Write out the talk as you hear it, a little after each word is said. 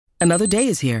Another day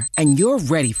is here, and you're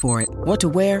ready for it. What to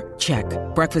wear? Check.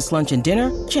 Breakfast, lunch, and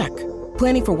dinner? Check.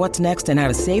 Planning for what's next and how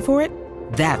to save for it?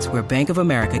 That's where Bank of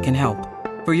America can help.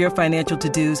 For your financial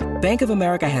to-dos, Bank of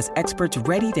America has experts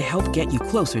ready to help get you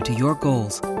closer to your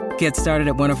goals. Get started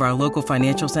at one of our local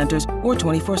financial centers or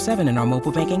 24/7 in our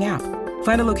mobile banking app.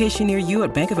 Find a location near you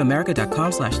at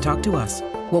bankofamerica.com/talktous.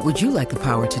 What would you like the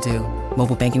power to do?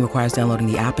 Mobile banking requires downloading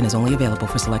the app and is only available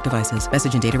for select devices.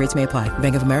 Message and data rates may apply.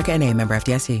 Bank of America N.A., member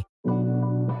FDIC.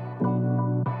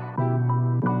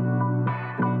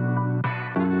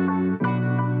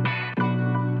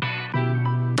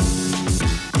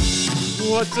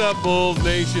 What's up, Bulls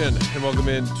Nation? And welcome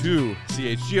into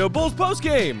CHGO Bulls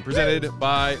Postgame, presented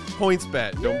by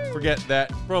PointsBet. Don't forget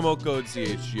that promo code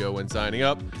CHGO when signing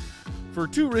up for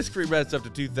 2 risk-free bets up to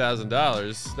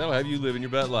 $2,000. That'll have you living your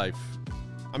bet life.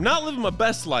 I'm not living my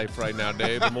best life right now,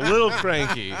 Dave. I'm a little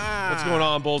cranky. What's going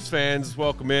on, Bulls fans?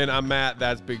 Welcome in. I'm Matt.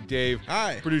 That's Big Dave.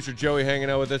 Hi. Producer Joey hanging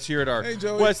out with us here at our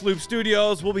West Loop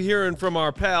Studios. We'll be hearing from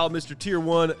our pal, Mr. Tier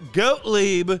 1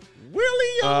 Gottlieb,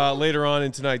 later on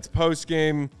in tonight's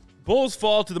postgame. Bulls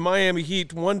fall to the Miami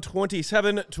Heat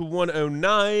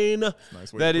 127-109.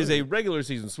 That is a regular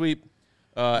season sweep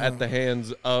at the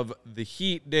hands of the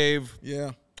Heat, Dave.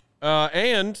 Yeah.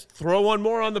 And throw one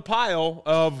more on the pile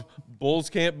of Bulls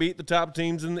can't beat the top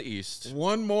teams in the East.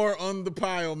 One more on the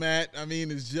pile, Matt. I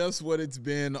mean, it's just what it's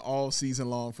been all season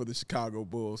long for the Chicago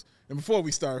Bulls. And before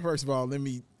we start, first of all, let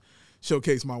me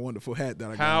showcase my wonderful hat that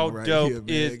I got on right here. How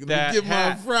dope is that get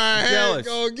hat? my fried hat.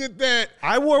 Go get that.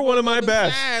 I wore one of my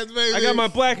best. Sides, I got my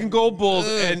black and gold Bulls,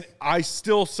 and I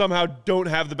still somehow don't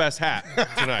have the best hat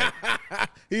tonight.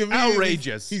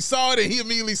 Outrageous. He saw it, and he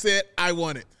immediately said, I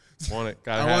want it. Want it.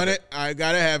 I want it. I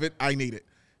got to have it. I need it.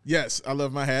 Yes, I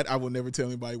love my hat. I will never tell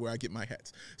anybody where I get my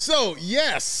hats. So,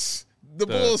 yes, the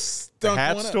Bulls stunk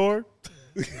hat one store?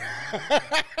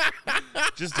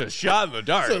 Just a shot in the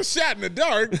dark. So, a shot in the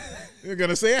dark. You're going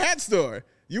to say a hat store.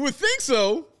 You would think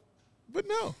so, but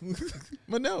no.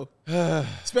 But no.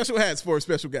 Special hats for a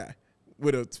special guy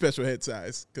with a special head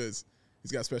size because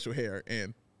he's got special hair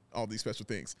and all these special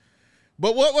things.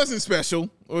 But what wasn't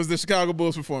special was the Chicago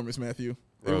Bulls performance, Matthew.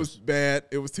 It was bad.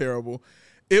 It was terrible.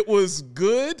 It was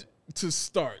good to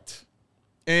start.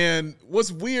 And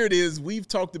what's weird is we've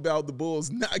talked about the Bulls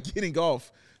not getting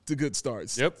off to good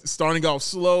starts. Yep. Starting off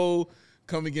slow,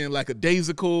 coming in like a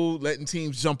daisical, letting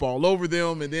teams jump all over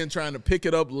them, and then trying to pick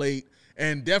it up late.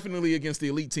 And definitely against the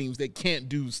elite teams, they can't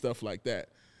do stuff like that.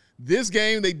 This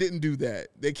game, they didn't do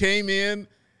that. They came in,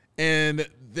 and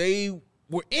they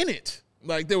were in it.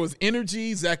 Like, there was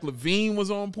energy. Zach LaVine was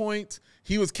on point.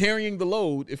 He was carrying the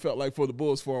load, it felt like, for the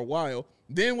Bulls for a while.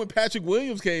 Then when Patrick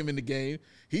Williams came in the game,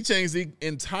 he changed the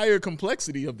entire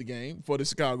complexity of the game for the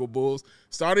Chicago Bulls,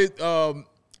 started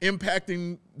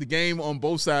impacting the game on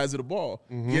both sides of the ball,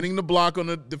 getting the block on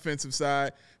the defensive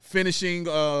side, finishing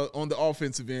on the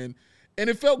offensive end. And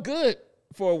it felt good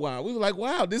for a while. We were like,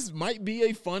 wow, this might be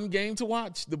a fun game to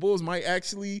watch. The Bulls might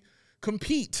actually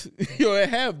compete or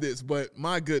have this. But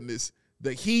my goodness,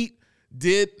 the Heat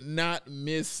did not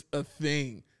miss a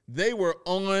thing. They were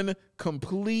on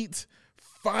complete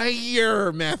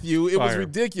fire, Matthew. It was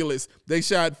ridiculous. They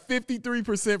shot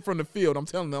 53% from the field. I'm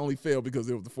telling you, they only failed because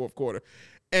it was the fourth quarter.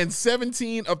 And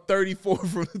 17 of 34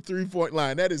 from the three-point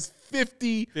line. That is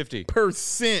 50%.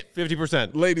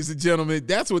 50%. Ladies and gentlemen,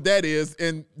 that's what that is.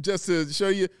 And just to show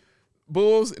you,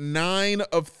 Bulls, 9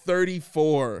 of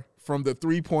 34 from the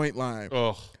three-point line.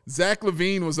 Ugh. Zach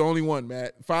LaVine was the only one,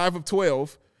 Matt. 5 of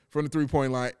 12 from the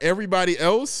three-point line. Everybody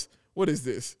else, what is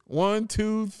this? 1,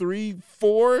 2, 3,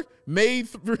 4 made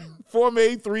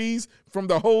threes from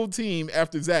the whole team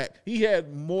after Zach. He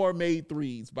had more made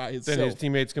threes by himself than his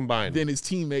teammates combined.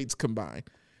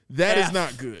 That is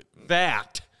not good.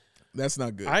 That's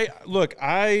not good.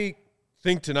 I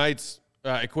think tonight's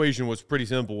equation was a pretty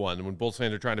simple one. When Bulls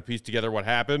fans are trying to piece together what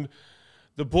happened,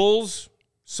 the Bulls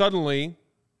suddenly,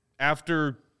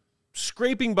 after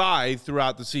scraping by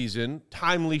throughout the season,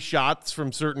 timely shots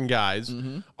from certain guys,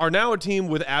 are now a team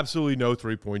with absolutely no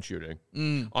three-point shooting.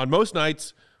 On most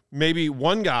nights, maybe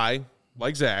one guy,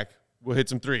 like Zach, will hit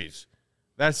some threes.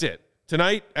 That's it.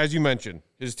 Tonight, as you mentioned,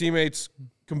 his teammates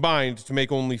combined to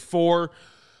make only 4.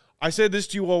 I said this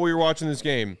to you while we were watching this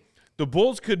game. The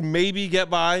Bulls could maybe get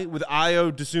by with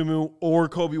Ayo Dosunmu or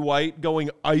Kobe White going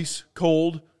ice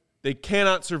cold. They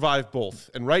cannot survive both.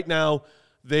 And right now,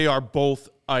 they are both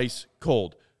ice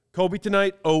cold. Kobe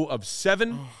tonight, 0 of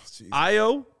 7.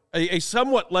 Ayo, a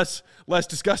somewhat less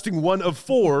disgusting 1 of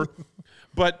 4.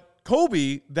 But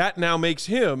Kobe, that now makes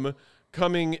him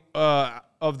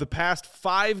of the past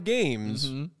 5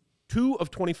 games, 2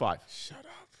 of 25. Shut up.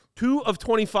 2 of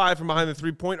 25 from behind the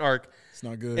three-point arc. It's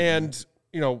not good. And,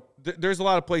 there's a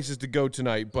lot of places to go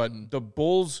tonight, but the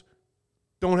Bulls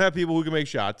don't have people who can make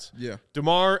shots. Yeah.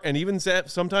 DeMar and even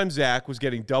sometimes Zach was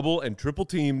getting double and triple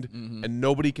teamed, and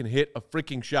nobody can hit a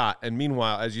freaking shot. And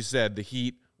meanwhile, as you said, the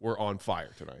Heat were on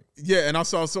fire tonight. Yeah, and I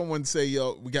saw someone say,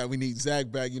 we need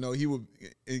Zach back. He would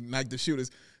ignite the shooters.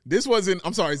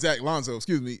 Zach Lonzo,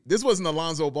 excuse me. This wasn't a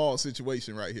Lonzo Ball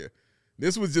situation right here.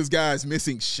 This was just guys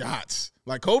missing shots.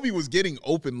 Like, Kobe was getting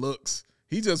open looks.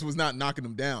 He just was not knocking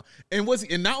them down. And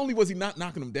not only was he not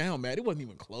knocking them down, Matt, it wasn't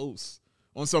even close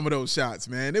on some of those shots,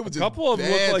 man. It was just a couple of them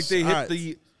looked like they hit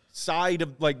the side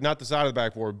of, like, not the side of the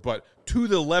backboard, but to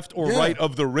the left or right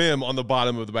of the rim on the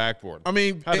bottom of the backboard. I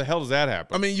mean, how the hell does that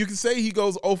happen? I mean, you can say he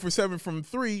goes 0 for 7 from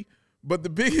 3, but the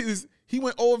biggest, he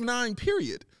went 0 of 9,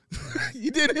 period. He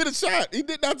didn't hit a shot. He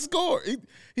did not score.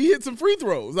 He hit some free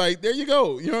throws. Like, there you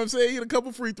go. You know what I'm saying? He hit a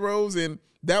couple free throws, and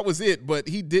that was it. But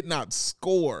he did not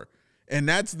score. And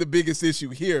that's the biggest issue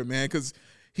here, man, because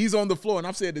he's on the floor. And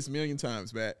I've said this a million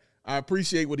times, Matt. I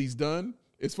appreciate what he's done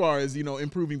as far as,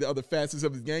 improving the other facets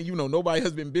of his game. Nobody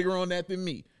has been bigger on that than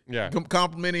me. Yeah.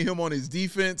 Complimenting him on his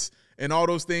defense and all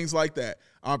those things like that.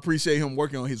 I appreciate him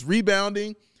working on his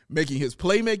rebounding, making his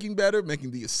playmaking better,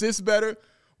 making the assists better.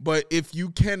 But if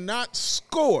you cannot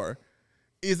score,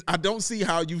 I don't see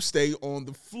how you stay on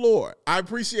the floor. I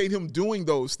appreciate him doing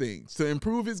those things to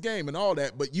improve his game and all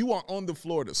that, but you are on the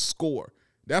floor to score.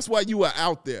 That's why you are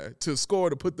out there, to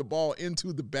score, to put the ball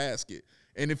into the basket.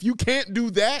 And if you can't do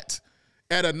that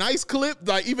at a nice clip,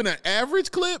 like even an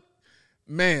average clip,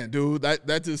 man, dude,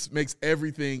 that just makes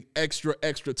everything extra,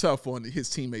 extra tough on his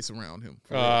teammates around him.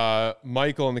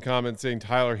 Michael in the comments saying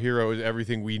Tyler Hero is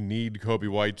everything we need Kobe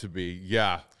White to be.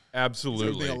 Yeah,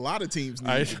 absolutely. A lot of teams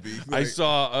need to be. I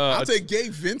saw. I'll take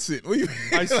Gabe Vincent.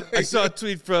 I saw a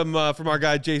tweet from our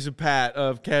guy Jason Pat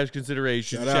of Cash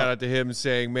Consideration. Shout out to him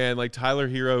saying, "Man, like Tyler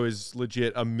Hero is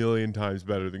legit a million times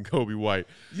better than Kobe White."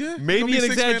 Yeah, maybe an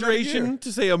exaggeration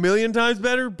to say a million times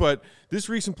better, but this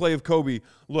recent play of Kobe.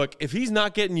 Look, if he's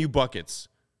not getting you buckets,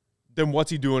 then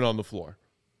what's he doing on the floor?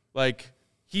 Like,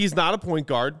 he's not a point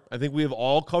guard. I think we have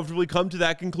all comfortably come to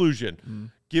that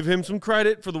conclusion. Give him some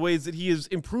credit for the ways that he has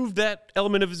improved that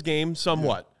element of his game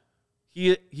somewhat.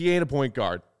 Yeah. He ain't a point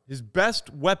guard. His best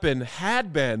weapon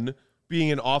had been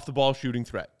being an off-the-ball shooting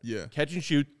threat. Yeah. Catch and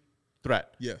shoot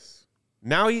threat. Yes.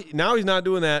 Now he's not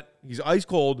doing that. He's ice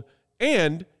cold.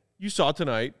 And you saw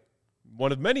tonight,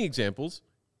 one of many examples,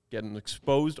 getting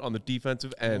exposed on the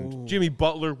defensive end. Ooh. Jimmy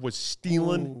Butler was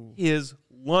stealing his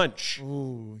lunch.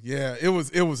 Ooh, yeah, it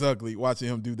was ugly watching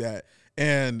him do that.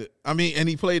 And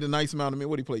he played a nice amount of minutes.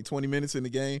 What he played 20 minutes in the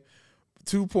game,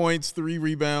 2 points, 3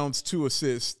 rebounds, 2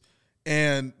 assists,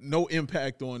 and no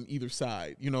impact on either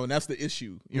side. And that's the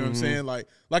issue. You know what I'm saying?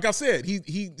 Like I said,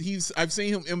 I've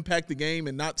seen him impact the game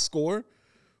and not score.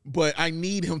 But I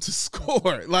need him to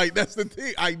score. Like, that's the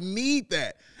thing. I need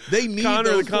that. They need Connor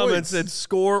those in the comments said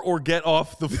score or get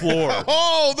off the floor.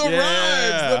 Oh, the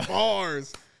rhymes, the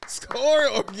bars. Score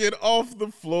or get off the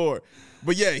floor.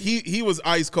 But, yeah, he was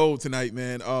ice cold tonight,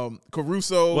 man.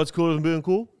 Caruso. What's cooler than being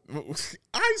cool?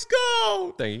 Ice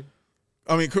cold. Thank you.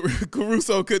 I mean,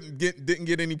 Caruso didn't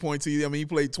get any points either. I mean, he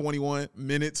played 21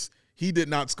 minutes. He did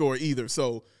not score either.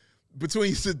 So,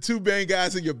 between the two bang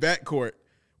guys in your backcourt,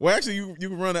 well, actually, you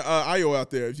can run an Ayo out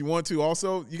there if you want to.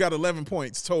 Also, you got 11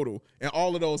 points total, and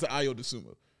all of those are Ayo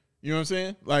Dosunmu. You know what I'm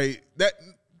saying? Like that.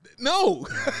 No,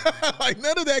 like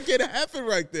none of that can happen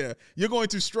right there. You're going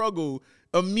to struggle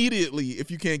immediately if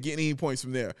you can't get any points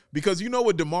from there because you know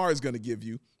what DeMar is going to give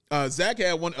you. Zach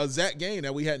had a Zach game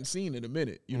that we hadn't seen in a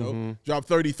minute. Dropped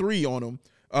 33 on him.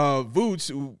 Vooch,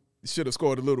 who should have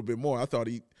scored a little bit more. I thought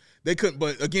they couldn't,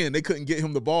 but again, they couldn't get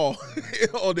him the ball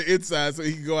on the inside so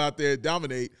he could go out there and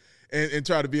dominate and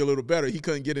try to be a little better. He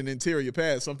couldn't get an interior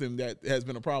pass, something that has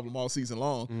been a problem all season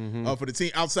long for the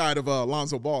team. Outside of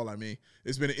Lonzo Ball, I mean,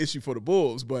 it's been an issue for the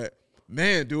Bulls. But,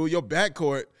 man, dude, your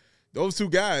backcourt, those two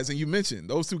guys, and you mentioned,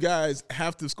 those two guys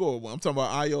have to score. Well, I'm talking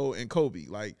about Ayo and Kobe.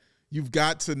 Like, you've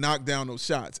got to knock down those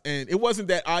shots. And it wasn't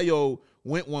that Ayo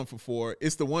went 1 for 4.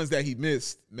 It's the ones that he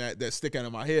missed that stick out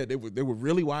of my head. They were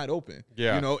really wide open.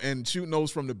 Yeah. And shooting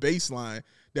those from the baseline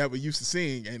that we're used to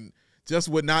seeing and just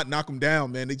would not knock them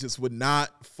down, man. They just would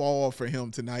not fall for him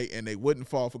tonight, and they wouldn't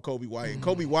fall for Kobe White. And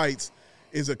Kobe White's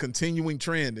is a continuing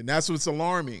trend, and that's what's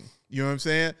alarming. You know what I'm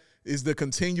saying? Is the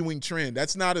continuing trend.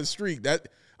 That's not a streak. That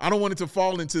I don't want it to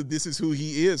fall into this is who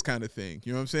he is kind of thing.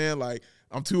 You know what I'm saying? Like,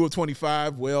 I'm 2 of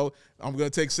 25. Well, I'm going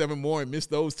to take 7 more and miss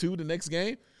those 2 the next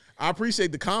game. I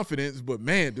appreciate the confidence, but,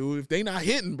 man, dude, if they not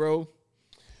hitting, bro.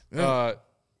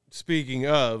 Speaking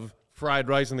of Fried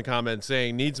Rice in the comments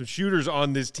saying, need some shooters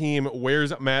on this team.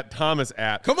 Where's Matt Thomas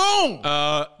at? Come on.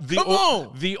 Come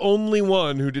on. The only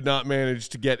one who did not manage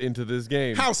to get into this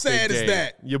game. How sad is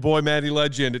that? Your boy, Matty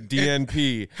Legend,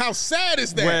 DNP. How sad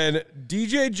is that? When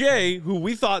DJJ, who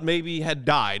we thought maybe had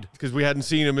died because we hadn't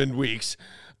seen him in weeks,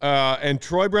 and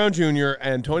Troy Brown Jr.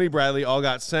 and Tony Bradley all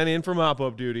got sent in for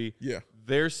mop-up duty. Yeah.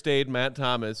 There stayed Matt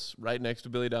Thomas right next to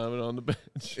Billy Donovan on the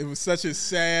bench. It was such a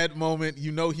sad moment.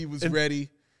 You know he was ready.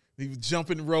 He was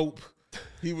jumping rope.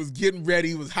 He was getting ready.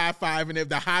 He was high-fiving. If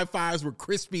the high-fives were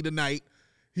crispy tonight,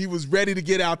 he was ready to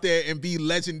get out there and be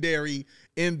legendary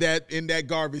in that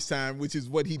garbage time, which is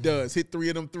what he does. Hit 3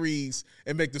 of them threes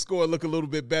and make the score look a little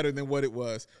bit better than what it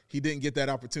was. He didn't get that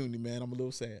opportunity, man. I'm a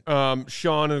little sad.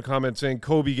 Sean in the comments saying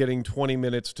Kobe getting 20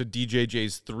 minutes to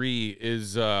DJJ's 3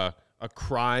 is a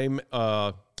crime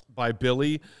by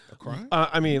Billy. A crime?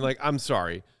 I mean, like, I'm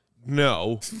sorry.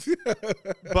 No.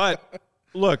 But,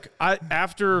 look,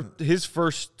 after his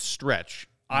first stretch,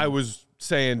 I was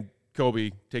saying,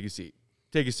 Kobe, take a seat.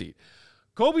 Take a seat.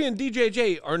 Kobe and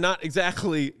DJJ are not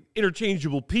exactly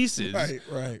interchangeable pieces.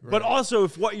 Right. But also,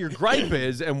 if what your gripe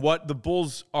is and what the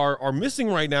Bulls are missing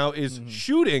right now is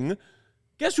shooting,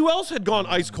 guess who else had gone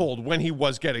ice cold when he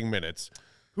was getting minutes?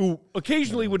 Who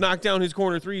occasionally would knock down his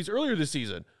corner threes earlier this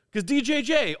season. Because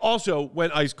DJJ also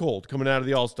went ice cold coming out of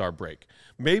the All-Star break.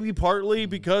 Maybe partly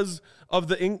because of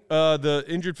the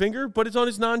injured finger, but it's on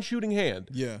his non-shooting hand.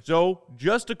 Yeah. So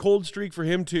just a cold streak for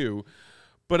him too.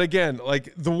 But again,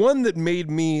 like the one that made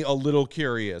me a little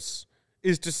curious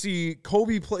is to see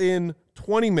Kobe playing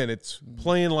 20 minutes,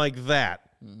 playing like that,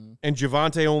 and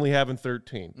Javonte only having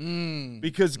 13.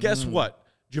 Because guess what?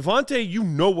 Javonte, you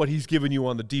know what he's giving you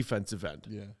on the defensive end.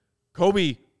 Yeah.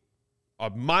 Kobe, a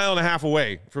mile and a half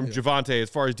away from Javonte as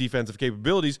far as defensive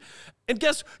capabilities. And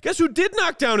guess who did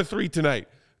knock down a 3 tonight?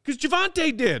 Because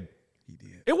Javonte did. He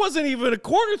did. It wasn't even a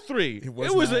corner 3. It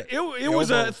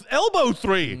was an elbow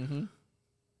 3.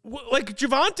 Like,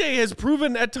 Javonte has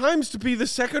proven at times to be the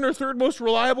second or third most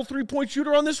reliable three-point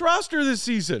shooter on this roster this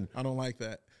season. I don't like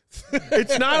that.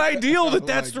 It's not ideal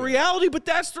that's the reality, but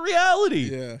that's the reality.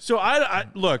 Yeah. So I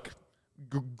look,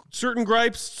 certain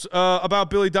gripes about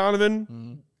Billy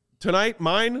Donovan tonight.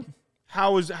 Mine,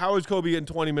 how is Kobe in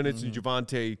 20 minutes and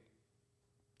Javonte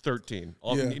 13,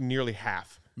 nearly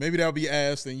half. Maybe that'll be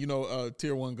asked, and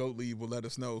Tier 1 Goat League will let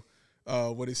us know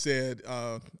what it said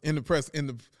in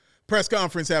the press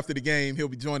conference after the game. He'll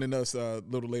be joining us a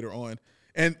little later on.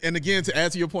 And again, to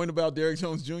add to your point about Derrick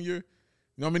Jones Jr.,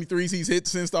 you know how many threes he's hit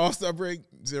since the All-Star break?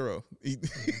 0. He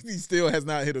still has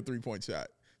not hit a three-point shot.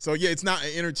 So, yeah, it's not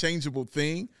an interchangeable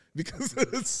thing because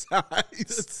of the size.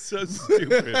 That's so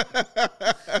stupid.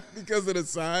 Because of the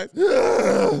size.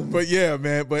 But, yeah,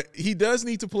 man. But he does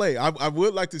need to play. I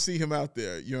would like to see him out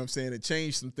there, you know what I'm saying, and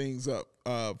change some things up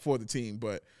for the team.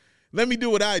 But let me do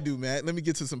what I do, Matt. Let me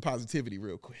get to some positivity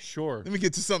real quick. Sure. Let me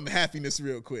get to some happiness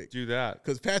real quick. Do that.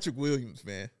 Because Patrick Williams,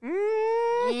 man.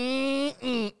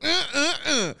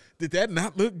 Did that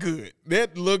not look good?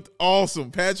 That looked awesome.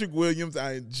 Patrick Williams,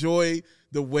 I enjoy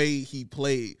the way he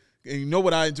played. And you know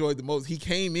what I enjoyed the most? He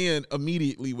came in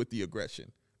immediately with the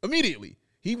aggression. Immediately.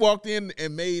 He walked in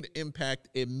and made impact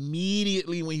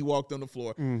immediately when he walked on the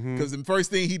floor. Because the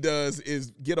first thing he does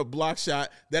is get a block shot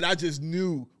that I just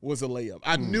knew was a layup.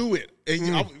 I knew it.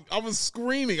 And I was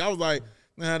screaming. I was like,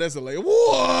 nah, that's a layup.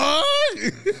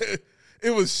 What? It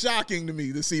was shocking to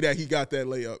me to see that he got that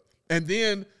layup. And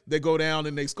then they go down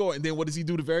and they score. And then what does he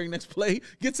do the very next play?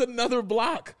 Gets another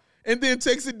block and then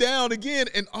takes it down again.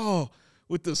 And,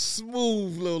 with the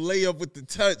smooth little layup with the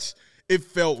touch, it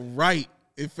felt right.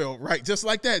 It felt right. Just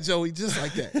like that, Joey. Just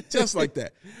like that. Just like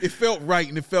that. It felt right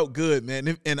and it felt good,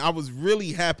 man. And I was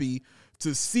really happy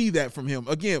to see that from him.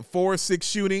 Again, 4-6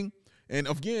 shooting. And,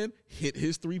 again, hit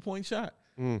his three-point shot.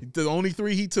 The only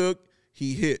 3 he took,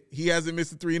 he hit. He hasn't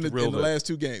missed a 3 in the last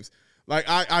 2 games. Like,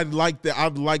 I like that. I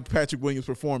like Patrick Williams'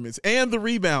 performance and the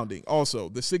rebounding also.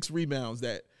 The 6 rebounds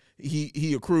that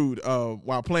he accrued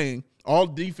while playing. All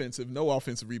defensive, no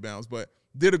offensive rebounds, but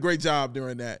did a great job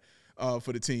during that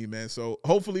for the team, man. So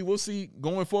hopefully we'll see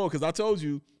going forward, because I told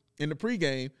you in the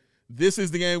pregame, this is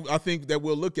the game I think that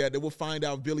we'll look at, that we'll find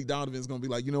out if Billy Donovan is going to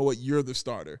be like, you know what, you're the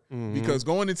starter. Because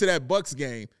going into that Bucks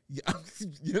game,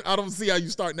 I don't see how you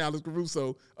start Alex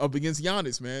Caruso up against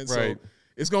Giannis, man. Right. So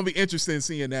it's going to be interesting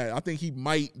seeing that. I think he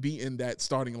might be in that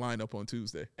starting lineup on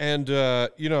Tuesday. And,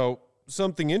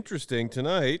 something interesting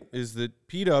tonight is that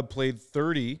P-Dub played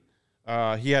 30.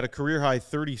 He had a career-high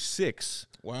 36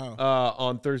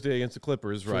 on Thursday against the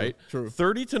Clippers, right? True.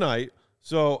 30 tonight,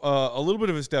 so a little bit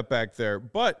of a step back there.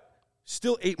 But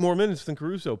still 8 more minutes than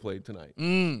Caruso played tonight.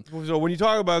 So when you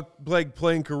talk about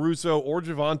playing Caruso or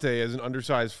Javonte as an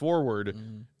undersized forward,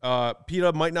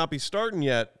 P-Dub might not be starting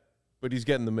yet, but he's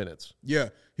getting the minutes. Yeah,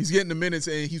 he's getting the minutes,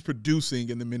 and he's producing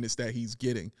in the minutes that he's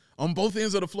getting on both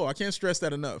ends of the floor. I can't stress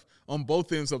that enough. On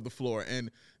both ends of the floor,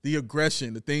 and the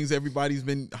aggression, the things everybody's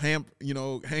been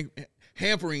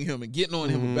hampering him and getting on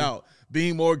him about,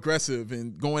 being more aggressive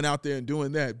and going out there and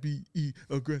doing that. Be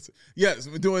aggressive. Yes,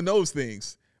 doing those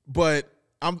things. But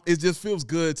it just feels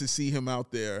good to see him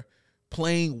out there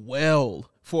playing well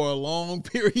for a long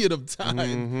period of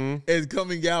time and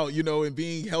coming out, and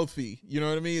being healthy. You know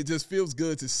what I mean? It just feels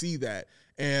good to see that.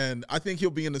 And I think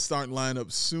he'll be in the starting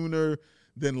lineup sooner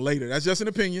than later. That's just an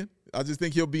opinion. I just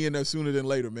think he'll be in there sooner than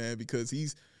later, man, because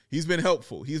he's been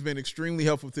helpful. He's been extremely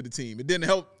helpful to the team. It didn't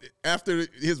help after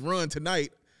his run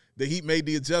tonight. The Heat made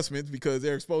the adjustments because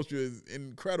Eric Spoelstra is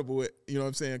incredible at,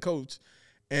 coach.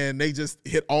 And they just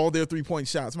hit all their three-point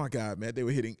shots. My God, man, they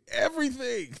were hitting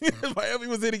everything. Miami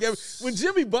was hitting everything. When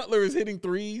Jimmy Butler is hitting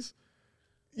threes.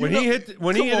 When he hit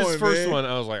his first one,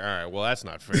 I was like, all right, well, that's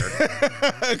not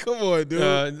fair. Come on, dude.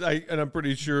 And I'm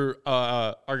pretty sure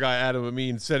our guy Adam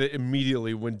Amin said it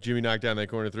immediately when Jimmy knocked down that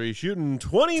corner three, shooting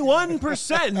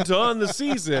 21% on the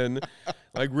season.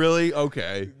 Like, really?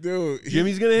 Okay. Dude.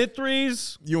 Jimmy's going to hit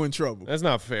threes? You're in trouble. That's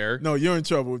not fair. No, you're in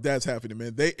trouble if that's happening,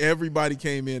 man. Everybody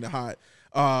came in hot.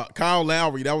 Kyle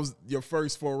Lowry, that was your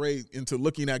first foray into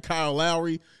looking at Kyle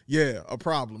Lowry. Yeah, a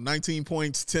problem. 19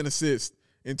 points, 10 assists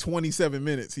in 27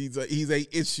 minutes. He's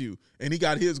a issue, and he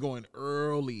got his going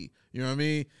early. You know what I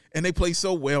mean? And they play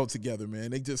so well together,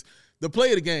 man. The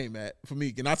play of the game, Matt, for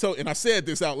me. And I said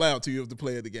this out loud to you, of the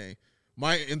play of the game.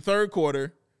 In third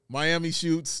quarter, Miami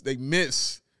shoots, they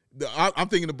miss. I'm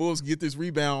thinking the Bulls get this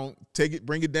rebound, take it,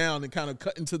 bring it down, and kind of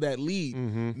cut into that lead.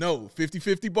 No,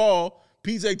 50-50 ball.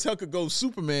 PJ Tucker goes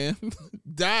Superman,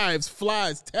 dives,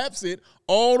 flies, taps it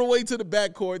all the way to the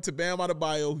backcourt to Bam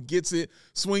Adebayo, who gets it,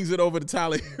 swings it over to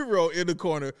Tyler Hero in the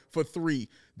corner for 3.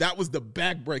 That was the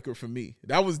backbreaker for me.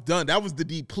 That was done. That was the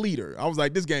depleter. I was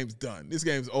like, this game's done. This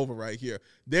game's over right here.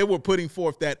 They were putting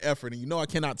forth that effort, and I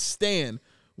cannot stand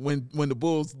when the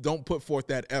Bulls don't put forth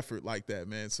that effort like that,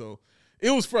 man. So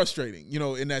it was frustrating,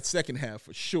 in that second half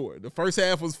for sure. The first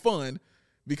half was fun,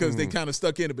 because they kind of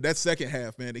stuck in it. But that second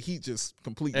half, man, the Heat just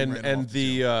completely ran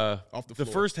off the floor.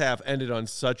 First half ended on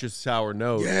such a sour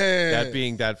note. Yeah. That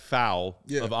being that foul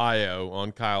of Io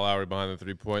on Kyle Lowry behind the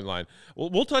 3-point line.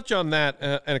 We'll touch on that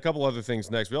and a couple other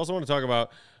things next. We also want to talk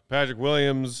about Patrick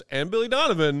Williams and Billy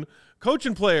Donovan, coach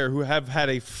and player, who have had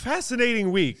a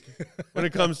fascinating week when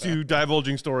it comes to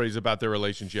divulging stories about their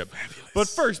relationship. Fabulous. But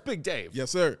first, Big Dave. Yes,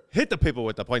 sir. Hit the people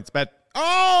with the points bet.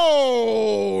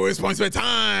 Oh, it's points bet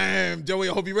time. Joey,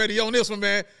 I hope you're ready on this one,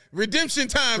 man. Redemption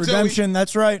time, Joey. Redemption,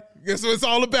 that's right. That's what it's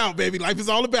all about, baby. Life is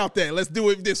all about that. Let's do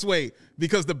it this way,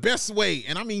 because the best way,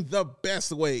 and I mean the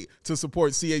best way, to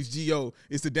support CHGO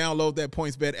is to download that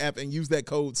PointsBet app and use that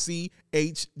code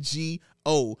CHGO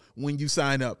when you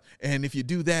sign up. And if you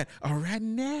do that right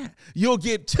now, you'll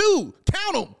get 2,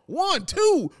 count them, 1,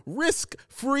 2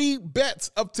 risk-free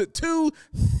bets up to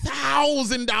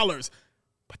 $2,000.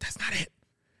 But that's not it.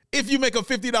 If you make a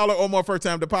 $50 or more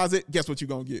first-time deposit, guess what you're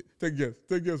going to get? Take a guess.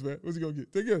 Take a guess, man. What's he going to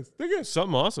get? Take a guess. Take a guess.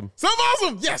 Something awesome. Something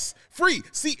awesome. Yes. Free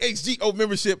CHGO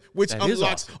membership, which that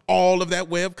unlocks all of that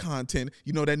web content.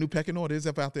 You know that new pecking order is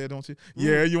up out there, don't you?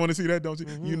 Yeah, you want to see that, don't you?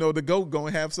 You know the GOAT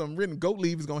going to have something written. GOAT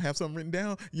Leave is going to have something written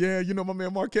down. Yeah, my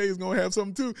man Marquez is going to have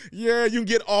something too. Yeah, you can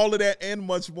get all of that and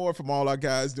much more from all our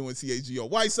guys doing CHGO.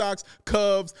 White Sox,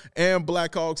 Cubs, and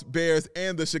Blackhawks, Bears,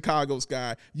 and the Chicago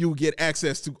Sky. You'll get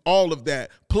access to all of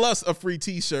that, plus a free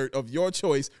t-shirt of your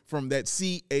choice from that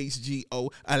CHGO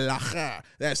Alaha.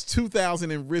 That's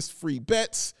 $2,000 in risk-free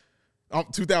bets.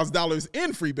 $2,000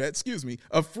 in free bets,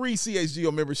 a free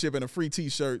CHGO membership and a free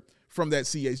t-shirt from that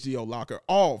CHGO locker,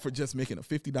 all for just making a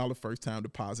 $50 first-time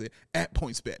deposit at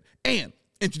PointsBet. And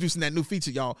introducing that new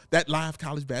feature, y'all, that live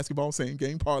college basketball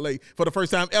same-game parlay. For the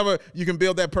first time ever, you can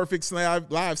build that perfect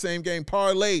live same-game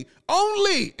parlay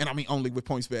only, and I mean only, with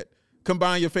PointsBet.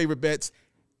 Combine your favorite bets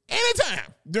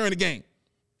anytime during the game.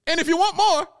 And if you want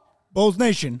more, Bulls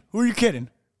Nation, who are you kidding?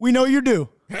 We know you do.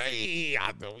 Hey,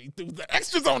 I know we do the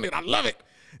extras on it. I love it.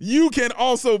 You can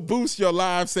also boost your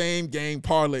live same-game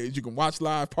parlays. You can watch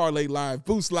live, parlay live,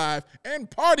 boost live, and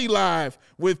party live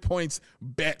with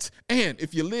PointsBet. And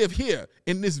if you live here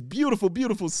in this beautiful,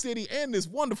 beautiful city and this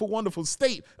wonderful, wonderful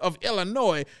state of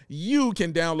Illinois, you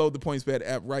can download the PointsBet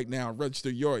app right now and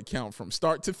register your account from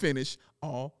start to finish,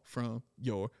 all from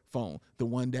your phone. The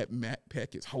one that Matt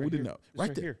Peck is holding up.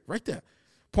 Right there.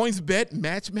 PointsBet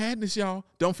Match Madness, y'all.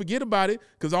 Don't forget about it,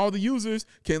 because all the users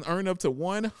can earn up to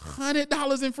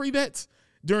 $100 in free bets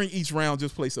during each round.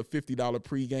 Just place a $50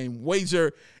 pregame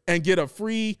wager and get a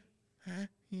free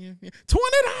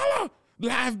 $20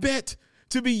 live bet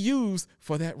to be used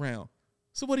for that round.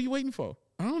 So what are you waiting for?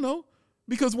 I don't know.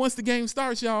 Because once the game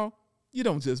starts, y'all, you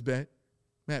don't just bet.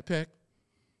 Matt Peck.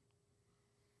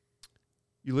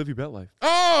 You live your bet life.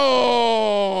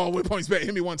 Oh, with PointsBet.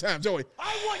 Hit me one time, Joey.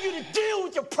 I want you to deal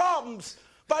with your problems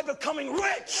by becoming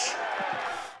rich.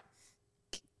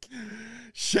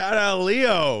 Shout out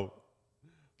Leo.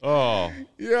 Oh.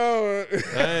 Yo.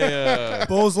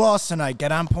 Bulls lost tonight.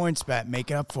 Get on PointsBet. Make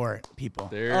it up for it, people.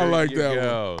 There I like you that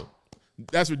go.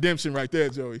 That's redemption right there,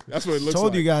 Joey. That's what it looks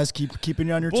Told like. you guys, keeping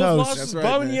you on your Bulls toes. loss That's is right,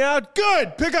 bumming man. you out.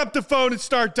 Good. Pick up the phone and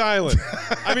start dialing.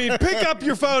 I mean, pick up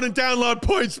your phone and download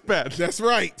PointsBet. That's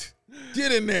right.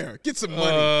 Get in there. Get some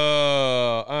money.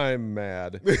 I'm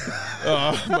mad.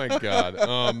 Oh my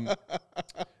god.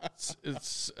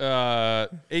 It's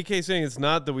AK saying it's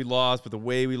not that we lost, but the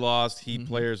way we lost. Heat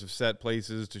players have set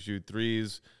places to shoot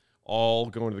threes, all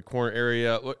going to the corner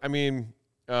area. Look, I mean,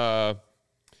 the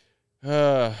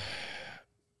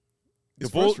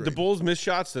Bulls missed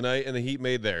shots tonight, and the Heat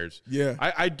made theirs. Yeah.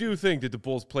 I do think that the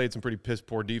Bulls played some pretty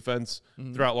piss-poor defense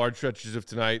throughout large stretches of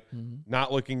tonight,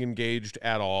 not looking engaged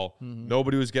at all.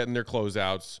 Nobody was getting their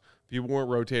closeouts. People weren't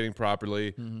rotating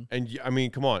properly. And, I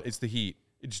mean, come on. It's the Heat.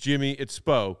 It's Jimmy. It's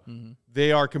Spo.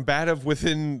 They are combative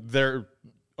within their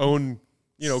own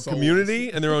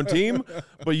community and their own team,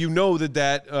 but you know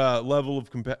that level of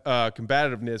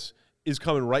combativeness is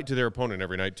coming right to their opponent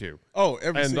every night too. Oh,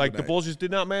 every single the night. Bulls just did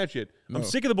not match it. No. I'm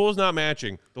sick of the Bulls not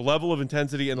matching the level of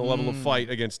intensity and the level of fight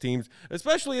against teams,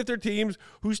 especially if they're teams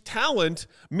whose talent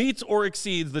meets or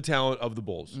exceeds the talent of the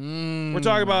Bulls. We're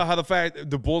talking about how the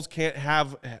fact the Bulls can't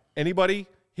have anybody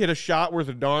hit a shot worth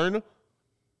a darn,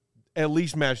 at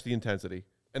least match the intensity.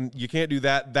 And you can't do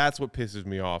that. That's what pisses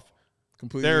me off.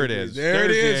 Completely There it agree. is. There it There's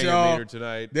the is, anger y'all. meter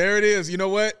tonight. There it is. You know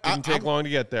what? Didn't take long to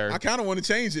get there. I kind of want to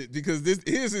change it because his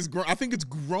is I think it's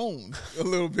grown a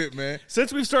little bit, man.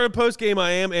 Since we've started post game, I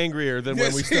am angrier than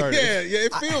when we started. Yeah,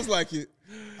 it feels like it.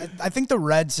 I think the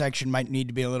red section might need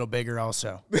to be a little bigger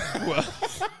also.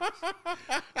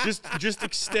 Just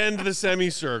extend the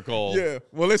semicircle. Yeah.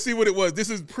 Well, let's see what it was. This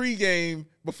is pregame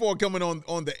before coming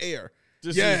on the air.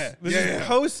 This is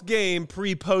post game,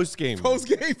 post game. Post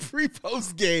game,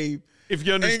 post game. If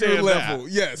you understand anger that. level.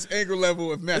 Yes, anger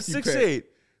level of That's Matthew 6'8".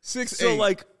 6'8". So,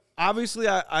 like, obviously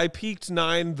I peaked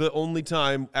 9 the only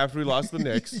time after we lost to the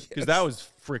Knicks because that was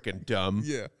freaking dumb.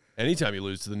 Yeah. Anytime you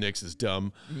lose to the Knicks is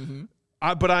dumb.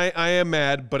 But I am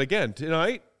mad. But again,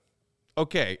 tonight,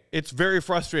 okay, it's very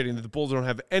frustrating that the Bulls don't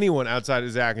have anyone outside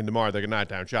of Zach and DeMar that can knock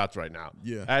down shots right now.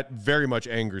 Yeah. That very much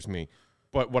angers me.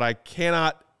 But what I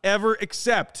cannot ever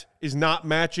accept is not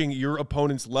matching your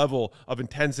opponent's level of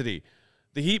intensity.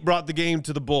 The Heat brought the game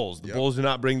to the Bulls. The Bulls did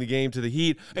not bring the game to the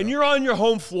Heat. And you're on your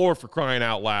home floor for crying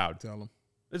out loud. Tell them.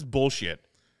 It's bullshit.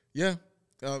 Yeah.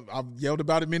 I've yelled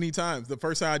about it many times. The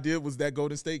first time I did was that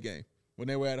Golden State game when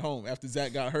they were at home. After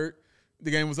Zach got hurt,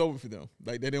 the game was over for them.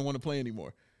 Like, they didn't want to play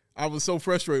anymore. I was so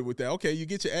frustrated with that. Okay, you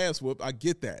get your ass whooped. I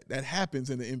get that. That happens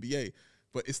in the NBA.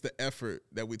 But it's the effort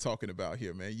that we're talking about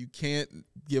here, man. You can't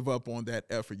give up on that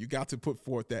effort. You got to put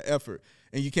forth that effort.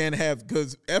 And you can't have,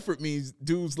 because effort means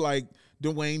dudes like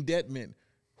Dwayne Dedman,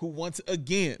 who once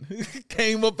again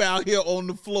came up out here on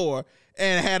the floor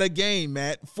and had a game,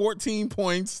 Matt. 14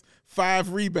 points,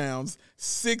 5 rebounds,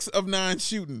 6 of 9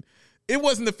 shooting. It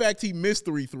wasn't the fact he missed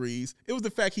 3 threes. It was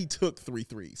the fact he took 3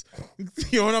 threes.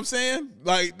 You know what I'm saying?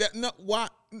 Like, that. No, why?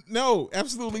 No,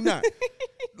 absolutely not.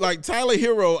 Like, Tyler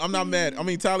Hero, I'm not mad. I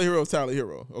mean, Tyler Hero is Tyler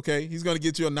Hero, okay? He's going to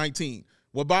get you a 19.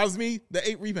 What bothers me?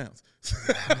 The 8 rebounds.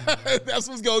 That's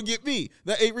what's going to get me.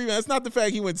 The 8 rebounds. It's not the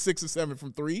fact he went 6 or 7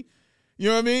 from 3. You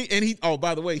know what I mean? And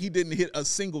by the way, he didn't hit a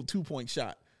single 2-point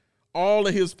shot. All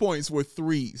of his points were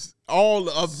threes. All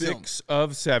of them. 6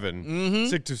 of 7.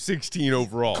 6 of 16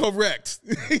 overall. Correct.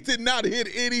 He did not hit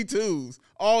any 2s.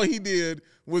 All he did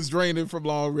was drain it from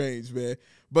long range, man.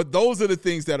 But those are the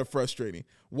things that are frustrating.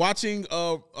 Watching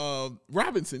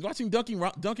Robinson, watching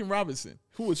Duncan Robinson,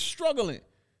 who was struggling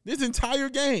this entire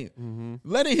game,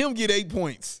 letting him get 8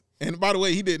 points. And by the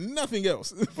way, he did nothing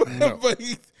else. But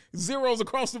he zeros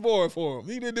across the board for him.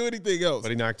 He didn't do anything else.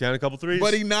 But he knocked down a couple threes.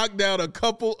 But he knocked down a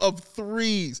couple of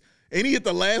threes. And he hit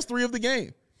the last 3 of the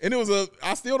game. And it was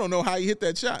I still don't know how he hit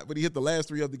that shot, but he hit the last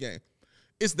 3 of the game.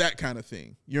 It's that kind of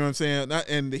thing. You know what I'm saying?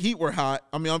 And the Heat were hot.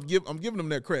 I mean, I'm giving them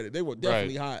their credit. They were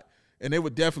definitely hot. And they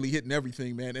were definitely hitting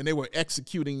everything, man. And they were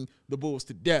executing the Bulls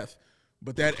to death.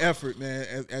 But that effort,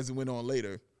 man, as it went on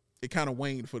later, it kind of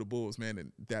waned for the Bulls, man,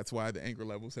 and that's why the anger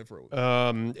levels have rose.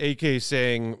 AK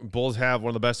saying Bulls have one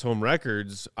of the best home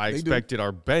records. I expected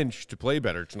our bench to play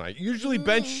better tonight. Usually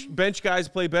bench guys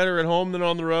play better at home than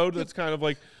on the road. That's kind of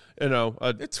like, they're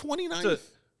 29th.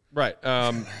 Right.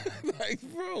 Like,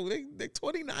 bro, they're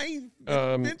 29th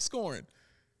bench scoring.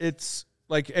 It's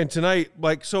like, and tonight,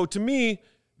 like, so to me,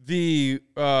 the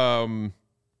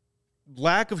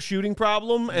lack of shooting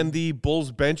problem and the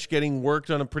Bulls bench getting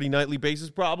worked on a pretty nightly basis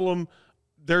problem,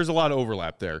 there's a lot of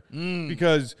overlap there.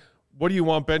 Because what do you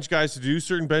want bench guys to do?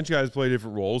 Certain bench guys play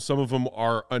different roles. Some of them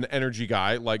are an energy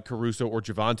guy like Caruso or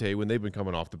Javante when they've been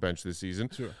coming off the bench this season.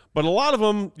 Sure. But a lot of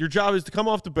them, your job is to come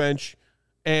off the bench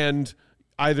and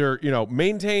either,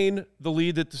 maintain the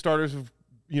lead that the starters have,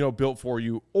 built for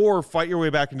you, or fight your way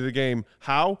back into the game.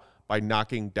 How? By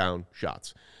knocking down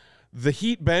shots. The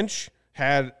Heat bench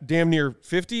had damn near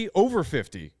 50, over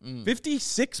 50.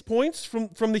 56 points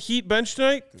from the Heat bench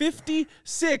tonight.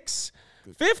 56.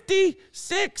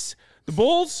 56. The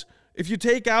Bulls, if you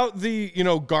take out the,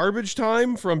 garbage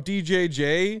time from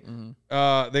DJJ,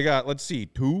 they got, let's see,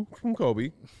 2 from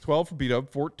Kobe, 12 from B-Dub,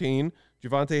 14.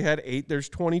 Javante had 8. There's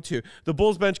 22. The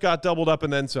Bulls bench got doubled up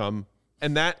and then some,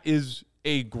 and that is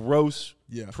a gross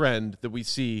trend that we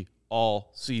see all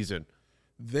season.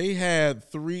 They had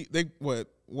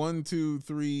 1, 2,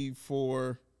 3,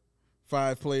 4,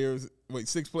 5 players.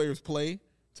 6 players play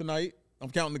tonight.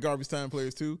 I'm counting the garbage time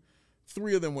players too.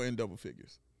 3 of them were in double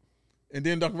figures. And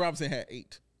then Duncan Robinson had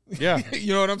 8. Yeah.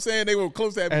 You know what I'm saying? They were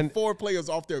close to having 4 players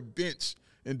off their bench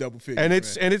in double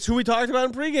figures. And it's who we talked about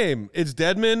in pregame. It's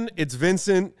Dedmon, it's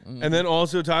Vincent, and then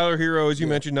also Tyler Hero, as you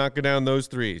mentioned, knocking down those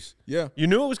threes. Yeah. You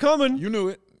knew it was coming. You knew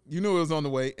it. You knew it was on the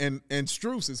way. And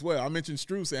Strus as well. I mentioned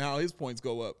Strus and how his points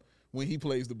go up when he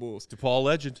plays the Bulls. DePaul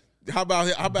legend. How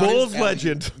about Bulls his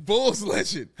legend. Bulls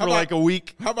legend. For like a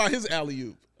week. How about his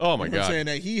alley-oop? Oh, my God. I'm saying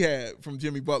that he had from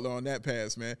Jimmy Butler on that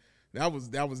pass, man. That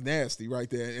was nasty right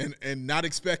there and not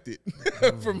expected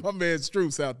from my man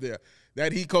Strus out there.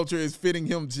 That Heat culture is fitting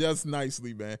him just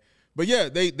nicely, man. But, yeah,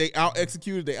 they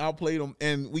out-executed, they outplayed them,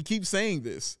 and we keep saying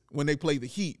this when they play the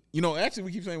Heat. Actually,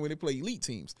 we keep saying when they play elite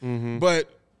teams. But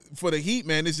for the Heat,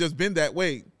 man, it's just been that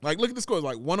way. Like, look at the scores,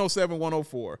 like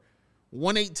 107-104,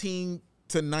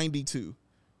 118-92,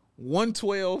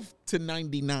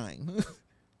 112-99,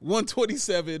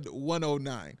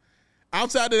 127-109.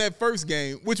 Outside of that first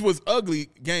game, which was ugly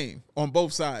game on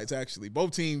both sides, actually.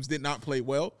 Both teams did not play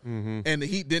well, and the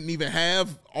Heat didn't even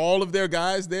have all of their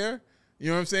guys there. You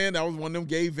know what I'm saying? That was one of them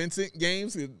Gabe Vincent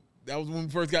games. That was when we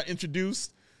first got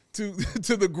introduced to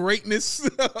the greatness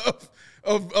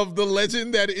of the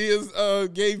legend that is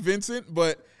Gabe Vincent.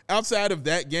 But outside of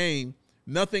that game,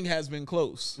 nothing has been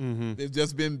close. There's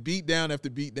just been beat down after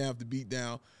beat down after beat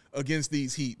down against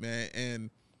these Heat, man. And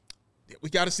we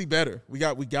got to see better. We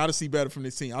got to see better from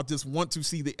this team. I just want to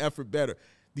see the effort better.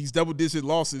 These double-digit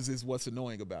losses is what's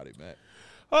annoying about it, Matt.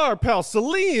 Our pal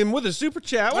Salim with a super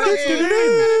chat. What up,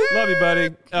 Love you, buddy.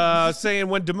 Saying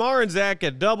when DeMar and Zach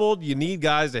get doubled, you need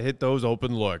guys to hit those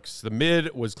open looks. The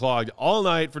mid was clogged all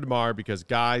night for DeMar because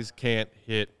guys can't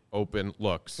hit open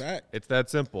looks. Fact. It's that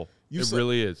simple.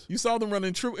 Really is. You saw them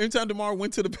running triple. Anytime DeMar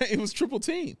went to the paint, it was triple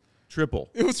team. Triple.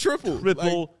 It was triple.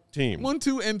 Triple team. 1,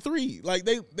 2, and 3. Like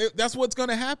they that's what's going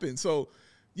to happen. So,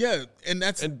 yeah, and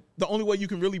that's the only way you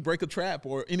can really break a trap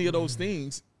or any of those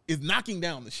things is knocking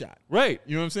down the shot. Right.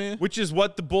 You know what I'm saying? Which is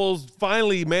what the Bulls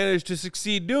finally managed to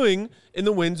succeed doing in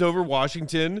the wins over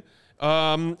Washington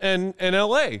and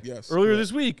LA earlier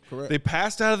this week. Correct. They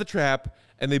passed out of the trap,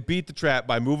 and they beat the trap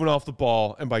by moving off the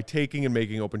ball and by taking and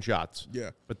making open shots. Yeah.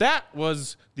 But that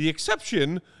was the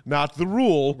exception, not the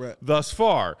rule thus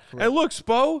far. Correct. And look,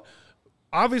 Spo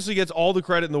obviously gets all the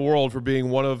credit in the world for being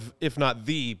one of, if not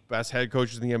the best head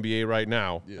coaches in the NBA right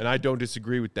now, and I don't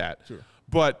disagree with that. Sure.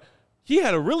 But he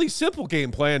had a really simple game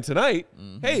plan tonight.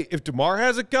 Hey, if DeMar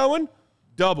has it going,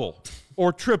 double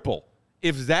or triple.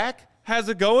 If Zach has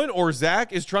it going or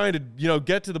Zach is trying to,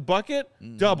 get to the bucket,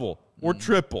 double or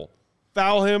triple.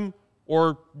 Foul him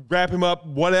or wrap him up,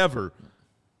 whatever.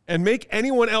 And make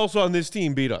anyone else on this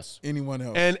team beat us. Anyone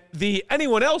else. And the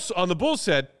anyone else on the Bulls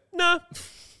said, nah.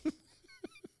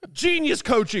 Genius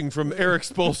coaching from Eric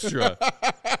Spoelstra.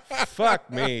 Fuck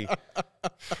me.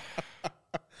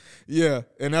 Yeah,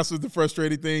 and that's what the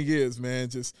frustrating thing is, man.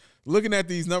 Just looking at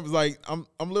these numbers, like I'm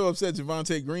a little upset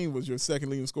Javante Green was your second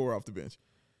leading scorer off the bench.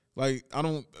 Like, I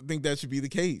don't think that should be the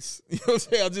case. You know what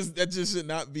I'm saying? That just should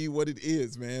not be what it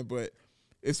is, man. But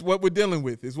it's what we're dealing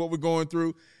with. It's what we're going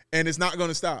through, and it's not going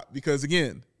to stop because,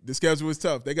 again, the schedule is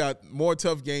tough. They got more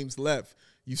tough games left.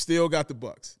 You still got the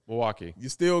Bucks. Milwaukee. You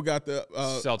still got the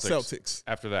Celtics.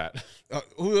 After that.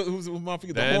 Who's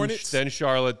the Hornets? Then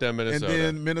Charlotte, then Minnesota. And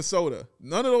then Minnesota.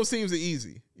 None of those teams are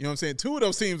easy. You know what I'm saying? 2 of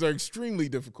those teams are extremely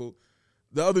difficult.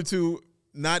 The other 2,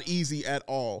 not easy at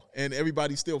all. And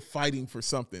everybody's still fighting for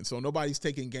something. So nobody's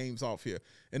taking games off here.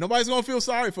 And nobody's going to feel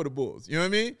sorry for the Bulls. You know what I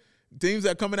mean? Teams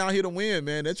that are coming out here to win,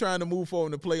 man, they're trying to move forward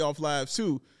in the playoff lives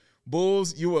too.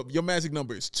 Bulls, your magic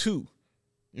number is 2.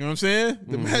 You know what I'm saying?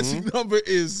 The magic number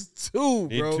is 2, bro.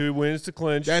 Need 2 wins to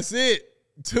clinch. That's it.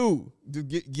 2.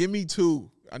 Give me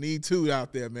 2. I need 2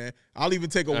 out there, man. I'll even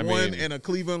take a 1 and a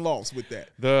Cleveland loss with that.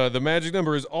 The magic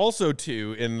number is also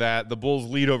 2 in that the Bulls'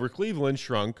 lead over Cleveland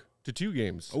shrunk to 2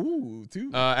 games. Ooh,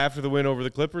 2. After the win over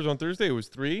the Clippers on Thursday, it was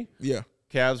 3. Yeah.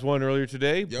 Cavs won earlier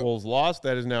today. Yep. Bulls lost.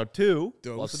 That is now 2.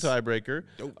 Plus a tiebreaker.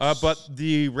 But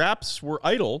the Raps were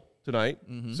idle tonight.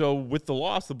 So with the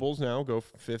loss, the Bulls now go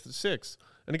 5th to 6th.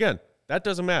 And again, that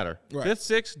doesn't matter. Right. 5th,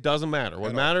 6th doesn't matter.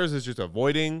 What matters is just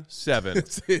avoiding 7.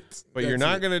 That's it. But you're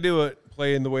not going to do it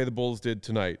playing the way the Bulls did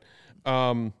tonight.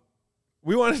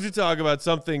 We wanted to talk about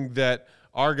something that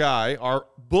our guy, our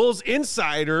Bulls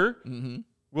insider,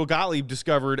 Will Gottlieb,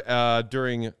 discovered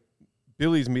during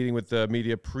Billy's meeting with the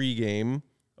media pregame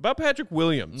about Patrick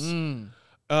Williams.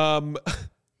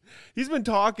 He's been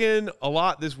talking a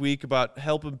lot this week about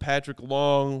helping Patrick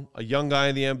along, a young guy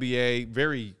in the NBA,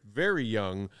 very, very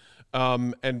young,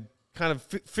 and kind of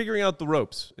figuring out the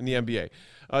ropes in the NBA.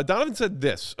 Donovan said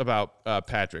this about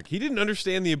Patrick. He didn't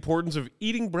understand the importance of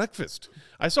eating breakfast.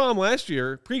 I saw him last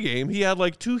year, pregame. He had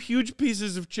like 2 huge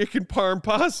pieces of chicken parm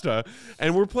pasta,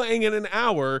 and we're playing in an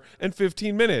hour and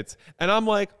 15 minutes. And I'm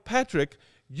like, Patrick,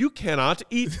 you cannot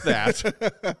eat that.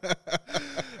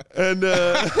 And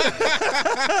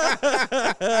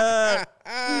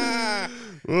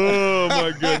oh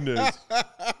my goodness.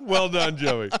 Well done,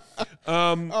 Joey.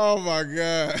 Oh my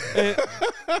God.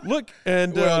 Look,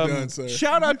 and well done, sir.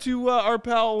 Shout out to our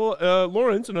pal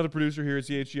Lawrence, another producer here at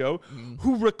CHGO,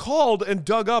 who recalled and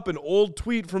dug up an old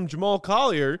tweet from Jamal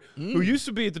Collier, who used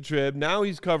to be at the Trib. Now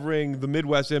he's covering the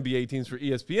Midwest NBA teams for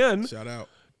ESPN. Shout out.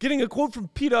 Getting a quote from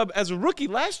P-Dub as a rookie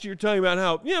last year telling about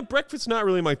how, breakfast's not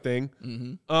really my thing.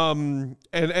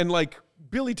 And like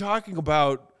Billy talking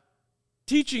about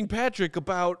teaching Patrick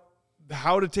about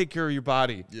how to take care of your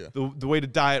body, the way to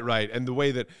diet right, and the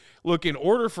way that, look, in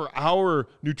order for our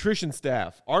nutrition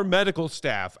staff, our medical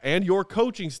staff, and your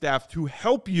coaching staff to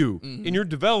help you in your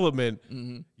development,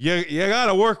 you got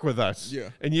to work with us. Yeah.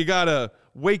 And you got to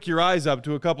wake your eyes up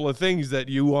to a couple of things that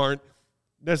you aren't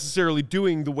necessarily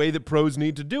doing the way that pros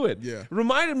need to do it. Yeah. It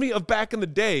reminded me of back in the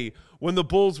day when the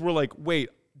Bulls were like, wait,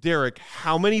 Derek,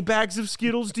 how many bags of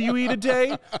Skittles do you eat a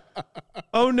day?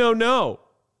 Oh, no.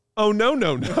 Oh,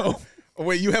 no.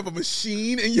 Wait, you have a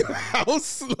machine in your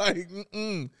house? Like,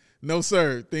 no,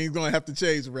 sir. Things going to have to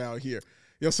change around here.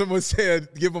 Someone said,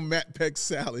 give them Matt Peck's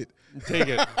salad. Take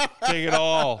it. Take it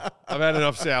all. I've had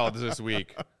enough salads this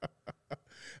week.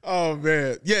 Oh,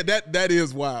 man. Yeah, that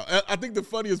is wild. I think the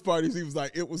funniest part is he was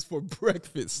like, it was for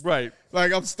breakfast. Right.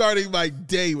 Like, I'm starting my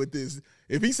day with this.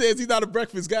 If he says he's not a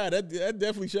breakfast guy, that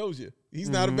definitely shows you. He's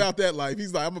not about that life.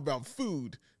 He's like, I'm about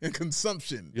food and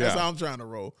consumption. That's how I'm trying to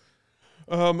roll.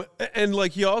 And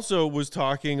like he also was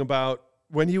talking about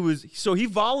when he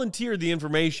volunteered the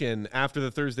information after the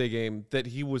Thursday game that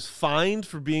he was fined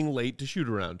for being late to shoot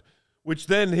around. Which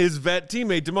then his vet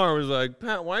teammate tomorrow was like,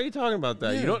 Pat, why are you talking about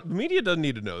that? Yeah. The media doesn't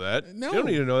need to know that. No. They don't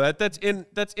need to know that. That's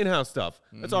in-house stuff.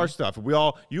 That's our stuff.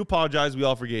 You apologize. We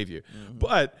all forgave you.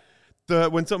 But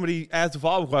when somebody asks a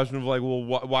follow-up question of like, well,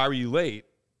 why were you late?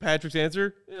 Patrick's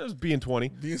answer, it was being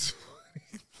 20.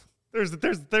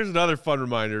 There's another fun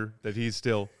reminder that he's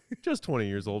still just 20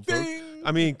 years old, folks.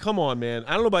 I mean, come on, man.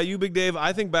 I don't know about you, Big Dave.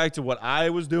 I think back to what I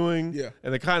was doing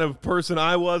and the kind of person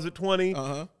I was at 20.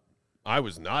 I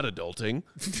was not adulting.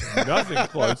 Nothing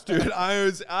close, dude.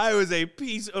 I was a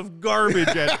piece of garbage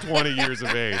at 20 years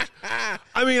of age.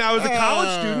 I mean, I was a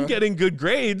college student getting good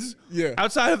grades. Yeah.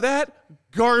 Outside of that,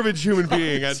 garbage human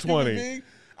being at 20.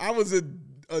 I was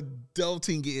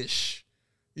adulting-ish.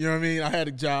 You know what I mean? I had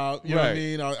a job. You know what I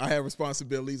mean? I had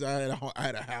responsibilities. I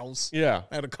had a house. Yeah.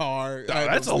 I had a car.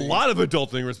 That's a lot of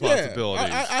adulting responsibilities.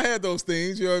 Yeah, I had those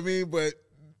things. You know what I mean? But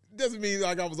it doesn't mean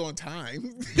like I was on time.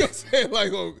 You know what I'm saying?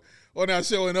 Like, or not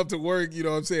showing up to work, you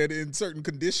know what I'm saying, in certain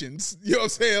conditions. You know what I'm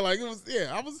saying? Like, it was,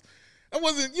 I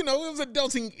wasn't, it was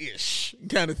adulting-ish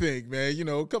kind of thing, man.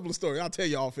 A couple of stories. I'll tell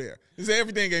you off air.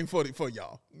 Everything ain't for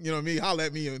y'all. You know what I mean? Holler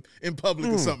at me in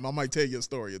public or something. I might tell you a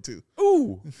story or two.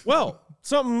 Ooh, well,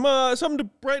 something to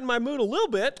brighten my mood a little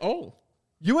bit. Oh.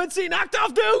 UNC knocked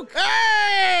off Duke.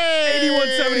 Hey!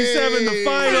 81-77, the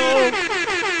final.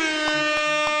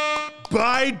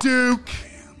 By Duke.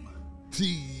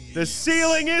 The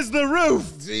ceiling is the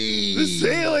roof. The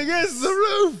ceiling is the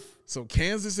roof. So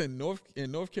Kansas and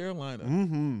North Carolina.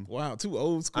 Mm-hmm. Wow, 2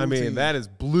 old school teams. That is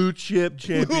blue chip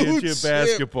championship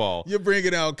basketball. You're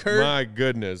bringing out Kirk. My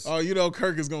goodness. Oh, you know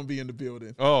Kirk is going to be in the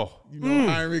building. Oh. You know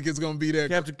Heinrich is going to be there.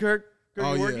 Captain Kirk.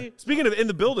 Yeah. Speaking of in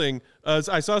the building,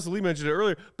 I saw Salim mention it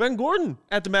earlier. Ben Gordon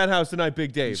at the Madhouse tonight,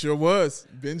 Big Dave. He sure was.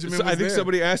 Benjamin was I think there.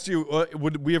 somebody asked you,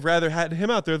 would we have rather had him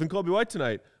out there than Kobe White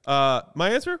tonight? My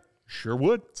answer, sure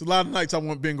would. It's a lot of nights I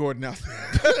want Ben Gordon out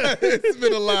there. It's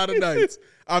been a lot of nights.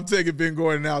 I'm taking Ben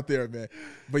Gordon out there, man.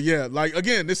 But yeah, like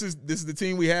again, this is the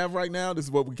team we have right now. This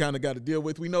is what we kind of got to deal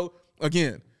with. We know,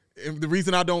 again, and the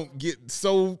reason I don't get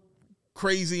so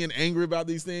crazy and angry about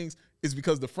these things is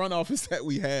because the front office that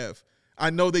we have, I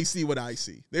know they see what I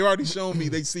see. They've already shown me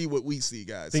they see what we see,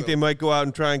 guys. Think they might go out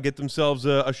and try and get themselves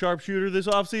a sharpshooter this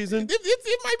offseason?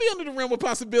 It might be under the realm of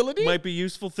possibility. Might be a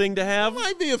useful thing to have. It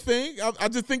might be a thing. I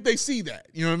just think they see that.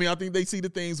 You know what I mean? I think they see the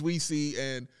things we see,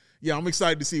 and yeah, I'm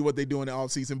excited to see what they do in the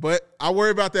offseason. But I'll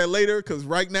worry about that later because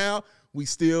right now we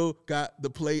still got the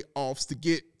playoffs to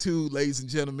get to, ladies and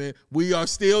gentlemen. We are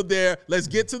still there. Let's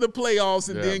get to the playoffs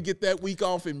and then get that week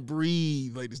off and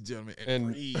breathe, ladies and gentlemen.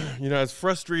 And breathe. You know, as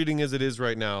frustrating as it is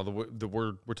right now,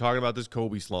 we're talking about this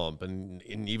Kobe slump and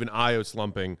even Io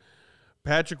slumping.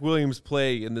 Patrick Williams'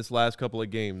 play in this last couple of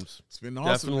games it's been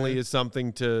awesome, definitely is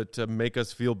something to make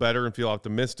us feel better and feel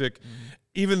optimistic.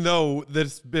 Even though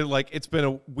it's been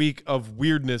a week of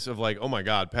weirdness of like, oh my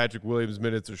God, Patrick Williams'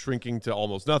 minutes are shrinking to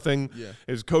almost nothing. Yeah.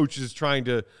 His coach is trying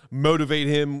to motivate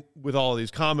him with all of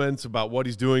these comments about what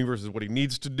he's doing versus what he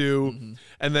needs to do. Mm-hmm.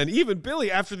 And then even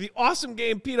Billy, after the awesome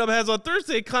game P-Dub has on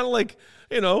Thursday, kind of like,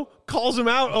 calls him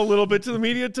out a little bit to the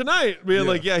media tonight. Being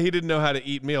like, yeah, he didn't know how to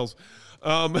eat meals.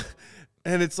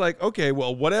 And it's like, okay,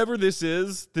 well, whatever this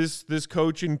is, this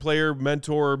coach and player,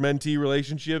 mentor, mentee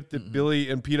relationship that Billy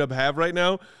and P-Dub have right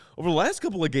now, over the last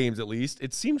couple of games at least,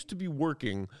 it seems to be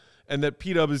working, and that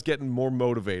P-Dub is getting more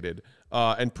motivated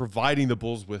and providing the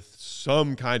Bulls with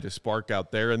some kind of spark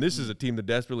out there. And this is a team that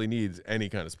desperately needs any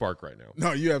kind of spark right now.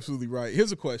 No, you're absolutely right.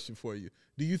 Here's a question for you.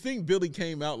 Do you think Billy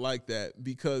came out like that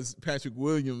because Patrick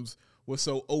Williams was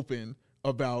so open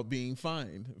about being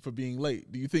fined for being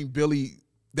late? Do you think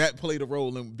that played a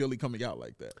role in Billy coming out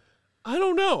like that? I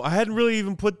don't know. I hadn't really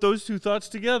even put those two thoughts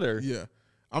together. Yeah.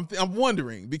 I'm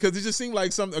wondering because it just seemed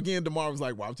like DeMar was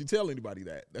like, why would you tell anybody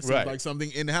that? That seems like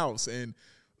something in-house. And,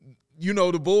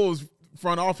 the Bulls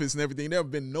front office and everything, there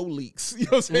have been no leaks. You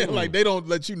know what I'm saying? Like, they don't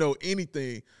let you know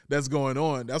anything that's going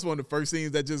on. That's one of the first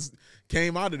things that just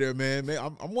came out of there, man.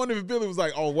 I'm wondering if Billy was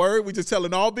like, oh, word? We just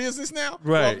telling all business now?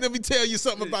 Right. Well, let me tell you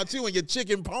something about you and your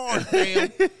chicken parm, fam.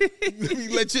 Let me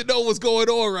let you know what's going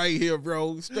on right here,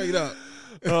 bro. Straight up.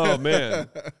 Oh, man.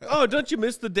 Oh, don't you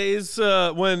miss the days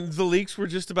when the leaks were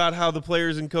just about how the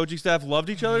players and coaching staff loved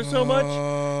each other so much?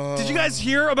 Did you guys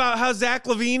hear about how Zach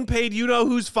LaVine paid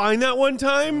who's fine that one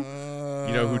time?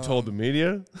 You know who told the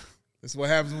media? That's what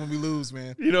happens when we lose,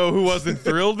 man. You know who wasn't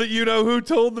thrilled that who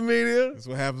told the media? That's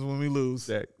what happens when we lose.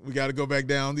 Zach. We got to go back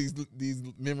down these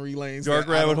memory lanes. Dark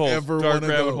rabbit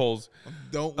holes.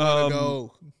 Don't want to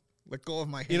go. Let go of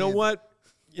my hand.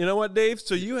 You know what, Dave?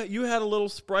 So you had a little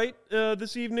Sprite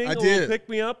this evening. I did. Little pick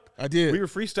me up. I did. We were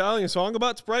freestyling a song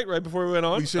about Sprite right before we went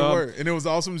on. We sure were, and it was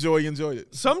awesome. Joy enjoyed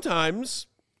it. Sometimes,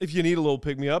 if you need a little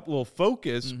pick me up, a little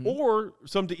focus, or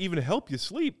something to even help you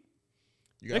sleep,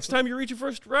 next time you're reaching for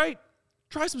a Sprite,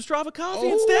 try some Strava coffee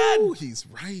instead. Oh, he's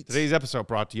right. Today's episode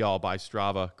brought to y'all by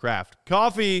Strava Craft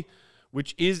Coffee,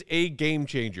 which is a game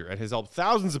changer and has helped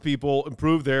thousands of people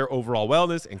improve their overall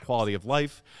wellness and quality of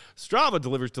life. Strava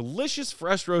delivers delicious,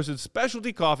 fresh roasted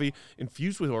specialty coffee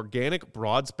infused with organic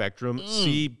broad-spectrum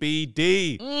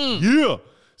CBD. Yeah!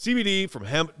 CBD from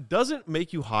hemp doesn't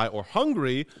make you high or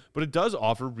hungry, but it does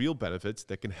offer real benefits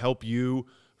that can help you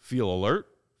feel alert,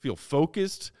 feel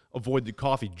focused, avoid the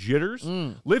coffee jitters,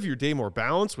 live your day more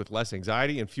balanced with less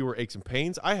anxiety and fewer aches and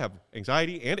pains. I have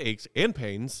anxiety and aches and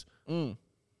pains.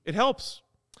 It helps.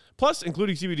 Plus,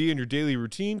 including CBD in your daily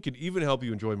routine can even help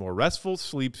you enjoy more restful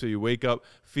sleep so you wake up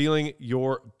feeling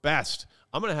your best.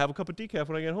 I'm going to have a cup of decaf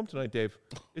when I get home tonight, Dave.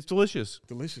 It's delicious.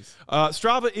 Delicious.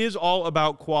 Strava is all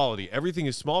about quality. Everything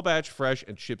is small batch, fresh,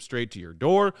 and shipped straight to your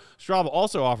door. Strava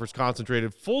also offers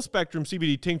concentrated, full-spectrum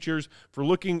CBD tinctures for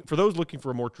those looking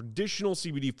for a more traditional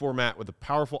CBD format with a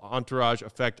powerful entourage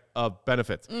effect of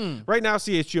benefits. Right now,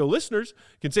 CHGO listeners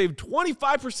can save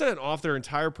 25% off their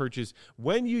entire purchase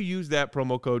when you use that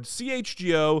promo code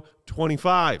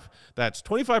CHGO25. That's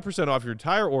 25% off your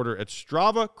entire order at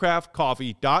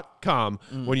StravaCraftCoffee.com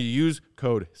when you use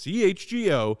code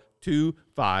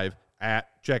CHGO25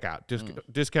 at checkout.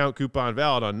 Discount coupon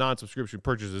valid on non-subscription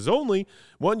purchases only.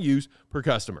 One use per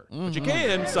customer. But you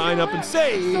can sign up and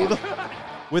save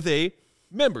with a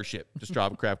membership to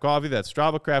Strava Craft Coffee. That's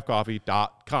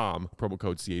StravaCraftCoffee.com. Promo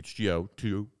code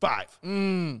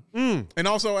CHGO25. And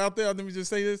also out there, let me just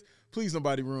say this. Please,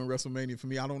 nobody ruin WrestleMania for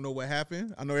me. I don't know what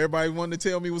happened. I know everybody wanted to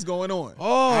tell me what's going on.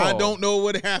 Oh. I don't know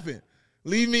what happened.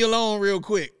 Leave me alone real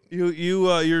quick.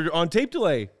 You're on tape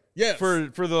delay. Yes. For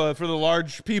the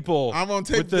large people. I'm on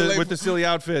tape delay with the silly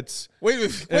outfits. Wait a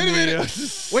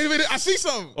minute. Wait a minute. I see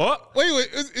something. Oh. Wait.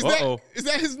 Is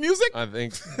that his music? I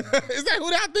think. Is that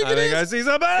who I think it is? I see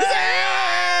somebody.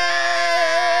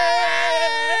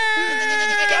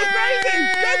 Go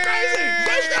crazy.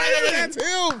 That's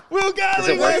him. Will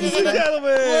Golly, ladies and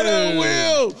gentlemen. What up,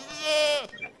 Will?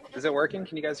 Is it working?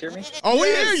 Can you guys hear me? Oh, we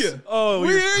hear you. Oh, we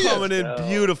you're hear coming in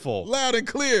beautiful. Loud and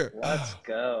clear. Let's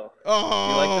go. Oh.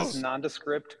 You like this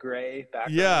nondescript gray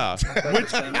background? Yeah.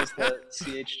 Same as the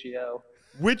CHGO.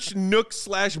 Which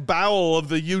nook/bowel of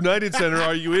the United Center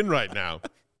are you in right now?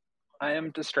 I am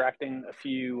distracting a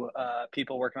few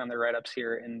people working on their write-ups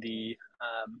here in the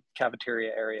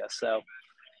cafeteria area. So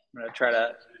I'm going to try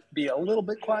to be a little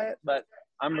bit quiet, but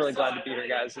I'm really glad to be here,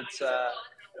 guys. It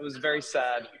was very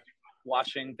sad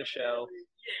watching the show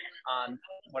on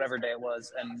whatever day it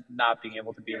was and not being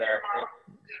able to be there.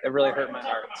 It really hurt my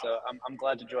heart. So I'm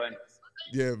glad to join.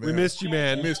 Yeah, man. We missed you,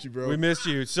 man. Missed you, bro. We missed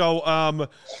you. So,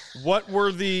 what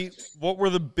were the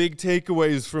big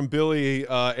takeaways from Billy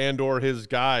and or his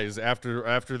guys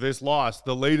after this loss,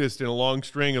 the latest in a long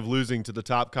string of losing to the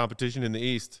top competition in the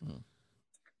East?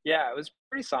 Yeah, it was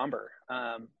pretty somber.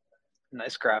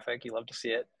 Nice graphic. You love to see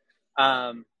it.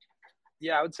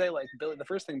 Yeah, I would say like Billy, the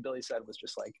first thing Billy said was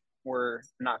just like, we're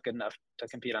not good enough to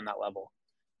compete on that level,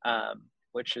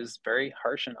 which is very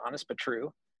harsh and honest, but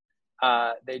true.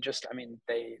 There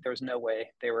was no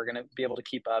way they were going to be able to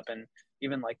keep up. And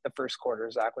even like the first quarter,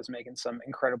 Zach was making some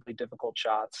incredibly difficult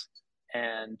shots,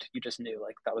 and you just knew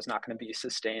like that was not going to be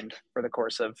sustained for the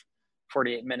course of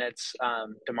 48 minutes.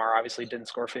 DeMar obviously didn't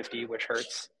score 50, which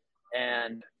hurts.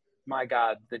 And my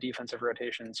God, the defensive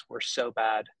rotations were so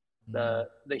bad. The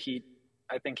Heat,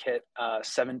 I think, hit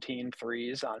 17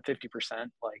 threes on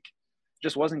 50%, like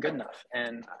just wasn't good enough.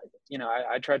 And,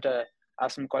 I tried to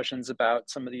ask some questions about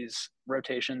some of these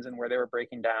rotations and where they were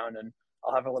breaking down. And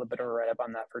I'll have a little bit of a write-up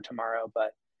on that for tomorrow,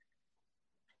 but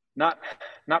not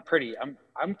pretty.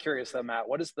 I'm curious though, Matt,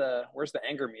 where's the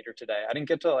anger meter today? I didn't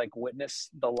get to like witness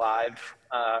the live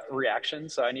reaction.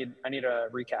 So I need a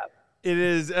recap. It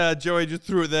is, Joey just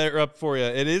threw it there up for you.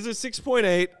 It is a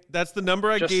 6.8. That's the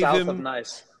number I just gave south him. Of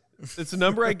nice. It's the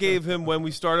number I gave him when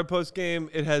we started post game.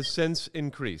 It has since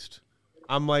increased.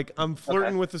 I'm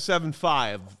flirting with the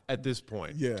 7.5 at this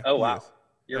point. Yeah. Oh wow, yes.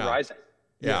 you're rising.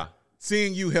 Yeah.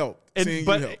 Seeing you help.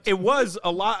 But it was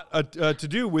a lot to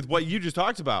do with what you just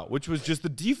talked about, which was just the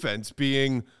defense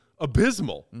being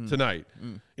abysmal tonight.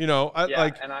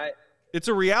 It's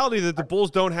a reality that the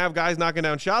Bulls don't have guys knocking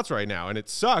down shots right now, and it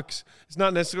sucks. It's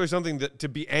not necessarily something to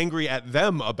be angry at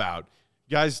them about.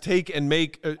 Guys take and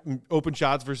make open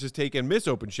shots versus take and miss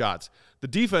open shots. The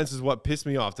defense is what pissed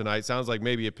me off tonight. Sounds like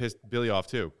maybe it pissed Billy off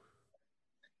too.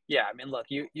 Yeah, I mean, look,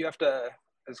 you have to,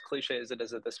 as cliche as it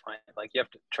is at this point, like you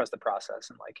have to trust the process.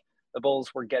 And like the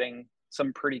Bulls were getting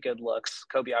some pretty good looks.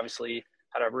 Kobe obviously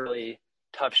had a really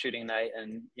tough shooting night,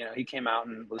 and he came out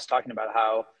and was talking about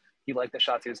how he liked the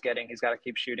shots he was getting. He's got to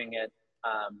keep shooting it.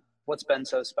 What's been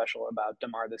so special about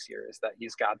DeMar this year is that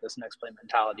he's got this next play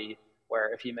mentality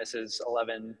where if he misses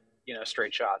 11,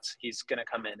 straight shots, he's going to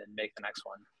come in and make the next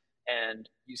one. And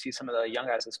you see some of the young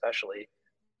guys, especially,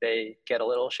 they get a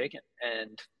little shaken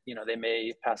and, they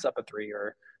may pass up a three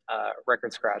or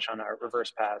record scratch on a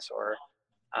reverse pass or,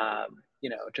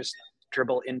 just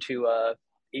dribble into a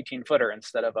 18-footer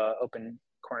instead of a open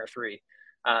corner three.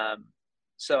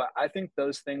 So I think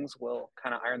those things will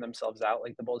kind of iron themselves out.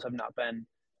 Like the Bulls have not been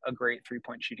a great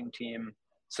three-point shooting team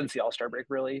since the All-Star break,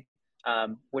 really.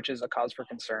 Which is a cause for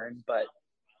concern, but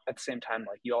at the same time,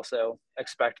 like you also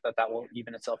expect that will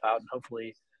even itself out, and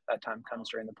hopefully that time comes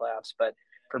during the playoffs. But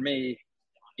for me,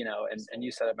 and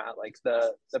you said it, Matt, like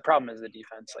the problem is the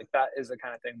defense. Like that is the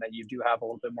kind of thing that you do have a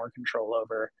little bit more control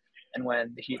over. And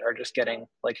when the Heat are just getting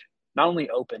like not only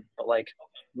open, but like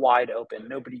wide open,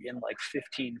 nobody in like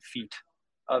 15 feet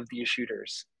of these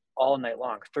shooters all night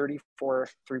long, 34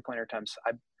 three-pointer attempts.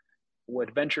 I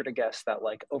would venture to guess that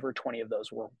like over 20 of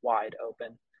those were wide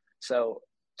open. So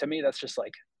to me, that's just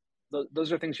like,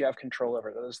 those are things you have control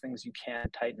over. Those things you can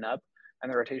tighten up,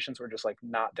 and the rotations were just like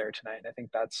not there tonight. And I think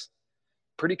that's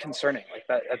pretty concerning. Like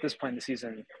that at this point in the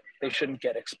season, they shouldn't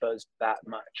get exposed that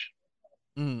much.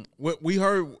 What we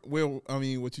heard, Will, I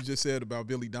mean, what you just said about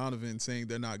Billy Donovan saying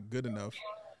they're not good enough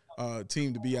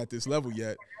team to be at this level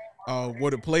yet.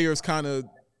 Were the players kind of,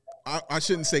 I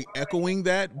shouldn't say echoing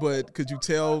that, but could you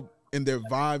tell in their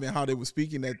vibe and how they were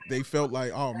speaking that they felt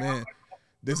like, oh, man,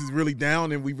 this is really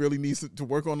down and we really need to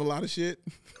work on a lot of shit?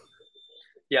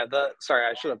 Yeah, sorry,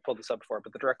 I should have pulled this up before,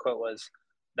 but the direct quote was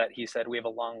that he said, we have a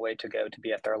long way to go to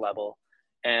be at their level.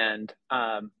 And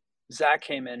Zach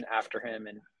came in after him,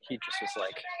 and he just was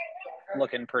like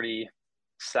looking pretty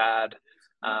sad.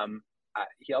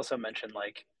 He also mentioned,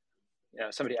 like,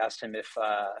 somebody asked him if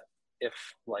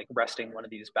like resting one of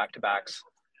these back-to-backs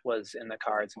was in the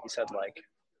cards, and he said like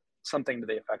something to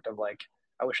the effect of like,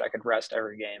 I wish I could rest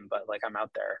every game, but like I'm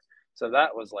out there. So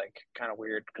that was like kind of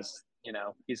weird because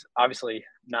he's obviously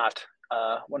not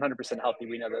 100% healthy.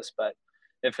 We know this, but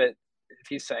if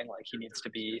he's saying like he needs to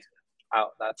be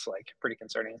out, that's like pretty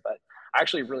concerning. But I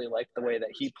actually really liked the way that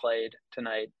he played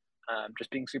tonight, just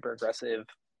being super aggressive,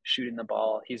 shooting the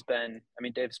ball. Dave's been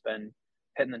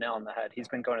hitting the nail on the head. He's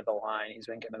been going to the line. He's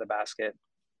been getting to the basket.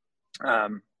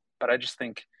 But I just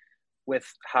think with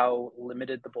how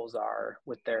limited the Bulls are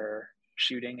with their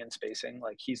shooting and spacing,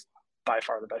 like he's by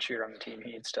far the best shooter on the team.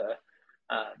 He needs to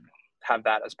have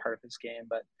that as part of his game.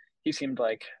 But he seemed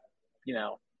like,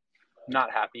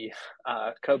 not happy.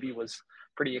 Kobe was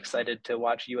pretty excited to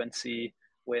watch UNC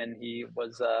when he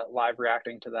was live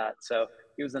reacting to that. So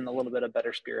he was in a little bit of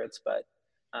better spirits. But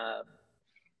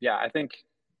I think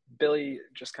Billy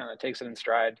just kind of takes it in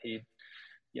stride. He,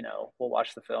 we'll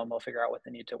watch the film, we'll figure out what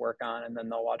they need to work on, and then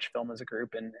they'll watch film as a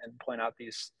group and point out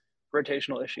these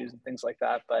rotational issues and things like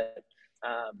that. But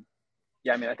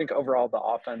I think overall the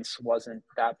offense wasn't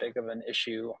that big of an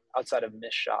issue outside of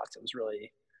missed shots. It was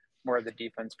really more of the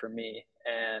defense for me.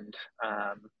 And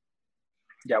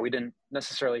we didn't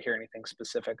necessarily hear anything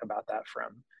specific about that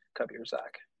from Kobe or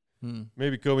Zach.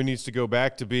 Maybe Kobe needs to go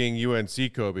back to being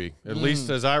UNC Kobe. At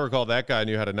least, as I recall, that guy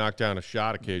knew how to knock down a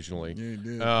shot occasionally. Yeah, he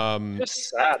did.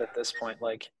 Just sad at this point.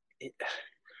 Like,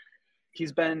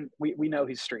 he's been – we know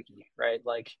he's streaky, right?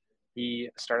 Like, he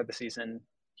started the season.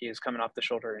 He is coming off the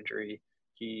shoulder injury.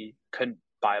 He couldn't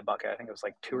buy a bucket. I think it was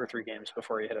like 2 or 3 games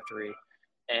before he hit a three.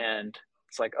 And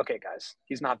it's like, okay, guys,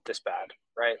 he's not this bad,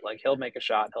 right? Like, he'll make a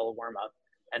shot. He'll warm up.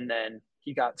 And then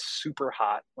he got super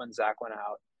hot when Zach went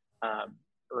out.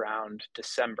 Around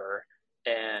December,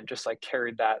 and just like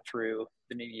carried that through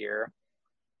the new year.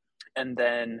 And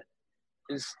then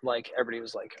is like everybody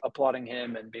was like applauding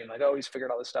him and being like, oh, he's figured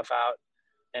all this stuff out.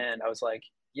 And I was like,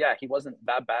 yeah, he wasn't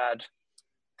that bad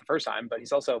the first time, but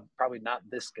he's also probably not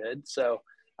this good. So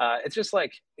it's just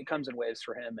like it comes in waves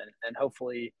for him, and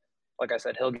hopefully, like I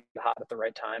said, he'll get hot at the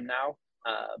right time now.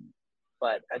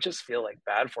 But I just feel like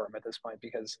bad for him at this point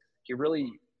because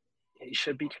he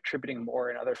should be contributing more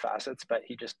in other facets, but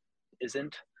he just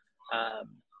isn't.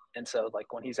 And so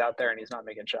like when he's out there and he's not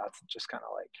making shots, it's just kind of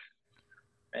like,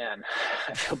 man,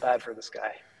 I feel bad for this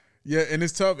guy. Yeah, and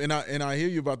it's tough. And I hear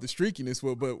you about the streakiness,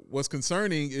 but what's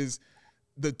concerning is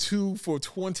the 2 for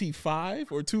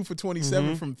 25 or 2 for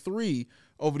 27 from 3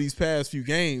 over these past few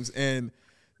games. And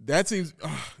that seems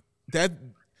that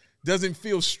doesn't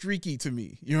feel streaky to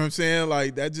me. You know what I'm saying?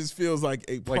 Like, that just feels like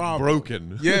a problem. Like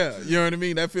broken. Yeah, you know what I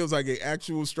mean? That feels like an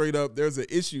actual straight up, there's an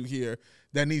issue here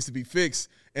that needs to be fixed.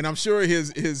 And I'm sure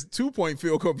his 2-point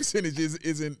field goal percentage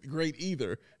isn't great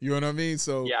either. You know what I mean?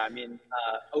 So yeah, 0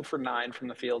 for 9 from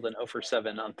the field and 0 for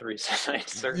 7 on threes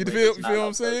tonight. You feel what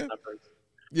I'm saying?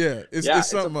 Yeah, it's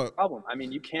something a problem.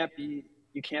 You can't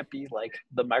be like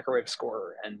the microwave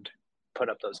scorer and put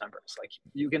up those numbers. Like,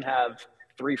 you can have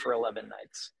 3 for 11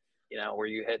 nights, where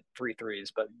you hit 3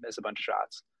 threes but miss a bunch of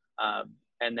shots.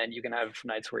 And then you can have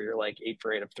nights where you're like 8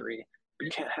 for 8 of 3. But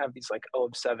you can't have these like 0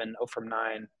 of 7, 0 from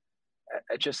 9.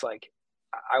 It just like,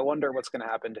 I wonder what's going to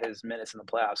happen to his minutes in the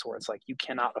playoffs, where it's like you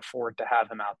cannot afford to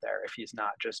have him out there if he's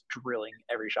not just drilling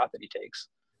every shot that he takes.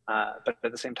 But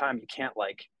at the same time, you can't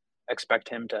like expect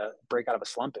him to break out of a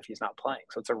slump if he's not playing.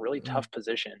 So it's a really tough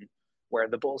position where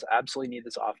the Bulls absolutely need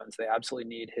this offense. They absolutely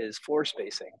need his floor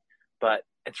spacing. But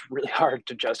it's really hard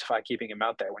to justify keeping him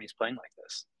out there when he's playing like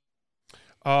this.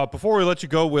 Before we let you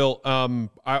go, Will,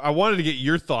 I wanted to get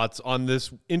your thoughts on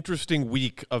this interesting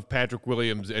week of Patrick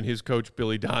Williams and his coach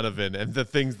Billy Donovan and the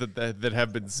things that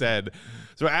have been said.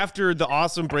 So after the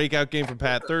awesome breakout game from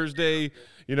Pat Thursday,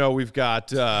 we've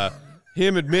got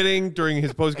him admitting during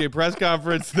his post-game press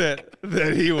conference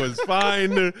that he was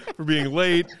fine for being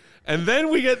late. And then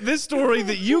we get this story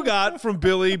that you got from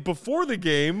Billy before the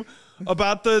game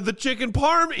about the chicken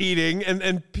parm eating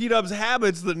and P-Dub's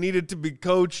habits that needed to be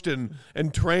coached and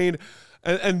trained.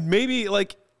 And maybe,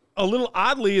 like, a little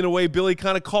oddly, in a way, Billy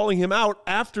kind of calling him out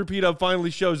after P-Dub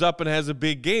finally shows up and has a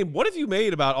big game. What have you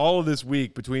made about all of this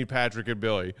week between Patrick and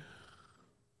Billy?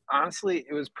 Honestly,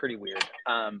 it was pretty weird.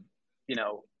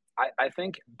 I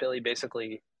think Billy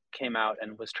basically came out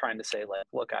and was trying to say, like,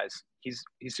 look, guys, he's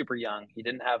super young. He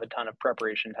didn't have a ton of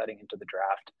preparation heading into the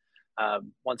draft.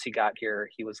 Once he got here,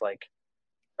 he was like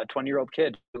a 20-year-old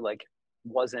kid who like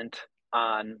wasn't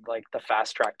on like the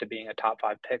fast track to being a top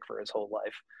 5 pick for his whole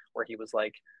life, where he was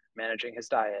like managing his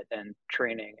diet and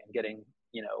training and getting,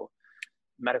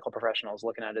 medical professionals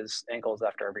looking at his ankles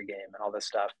after every game and all this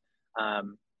stuff.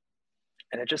 And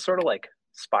it just sort of like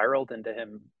spiraled into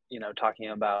him, talking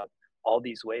about all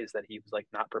these ways that he was like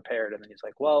not prepared. And then he's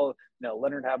like, well, no,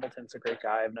 Leonard Hamilton's a great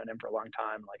guy. I've known him for a long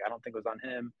time. Like, I don't think it was on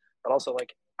him, but also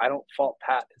like, I don't fault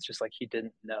Pat. It's just like, he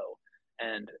didn't know.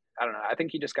 And I don't know. I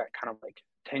think he just got kind of like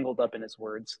tangled up in his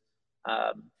words.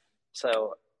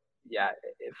 So yeah,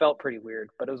 it felt pretty weird,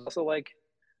 but it was also like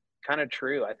kind of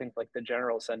true. I think like the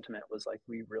general sentiment was like,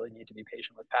 we really need to be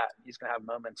patient with Pat. He's going to have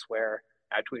moments where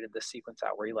I tweeted this sequence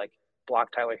out where he like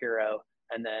blocked Tyler Hero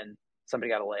and then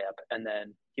somebody got a layup and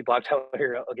then he blocked Tyler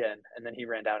Hero again and then he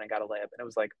ran down and got a layup and it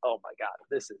was like, oh my God,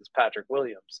 this is Patrick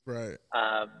Williams. Right.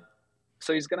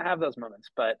 So he's going to have those moments,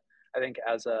 but I think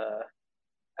as a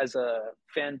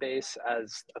fan base,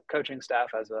 as a coaching staff,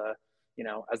 as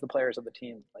the players of the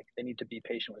team, like they need to be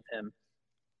patient with him.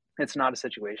 It's not a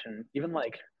situation, even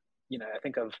like, I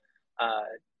think of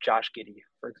Josh Giddey,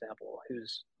 for example,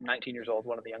 who's 19 years old,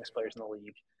 one of the youngest players in the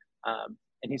league.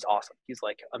 And he's awesome. He's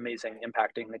like amazing,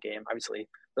 impacting the game. Obviously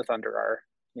the Thunder are,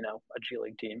 a G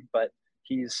League team, but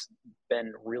he's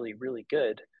been really, really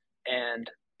good. And,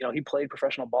 he played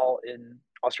professional ball in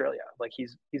Australia. Like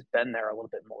he's been there a little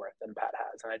bit more than Pat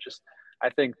has. And I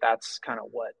think that's kind of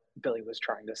what Billy was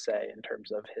trying to say in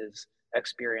terms of his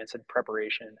experience and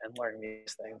preparation and learning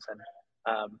these things. And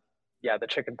the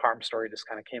chicken parm story just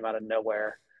kind of came out of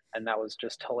nowhere. And that was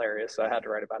just hilarious. So I had to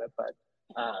write about it. But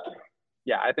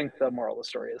I think the moral of the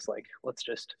story is like, let's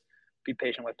just be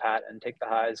patient with Pat and take the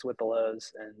highs with the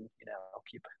lows and,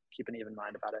 keep an even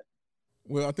mind about it.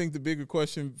 Well, I think the bigger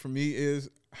question for me is,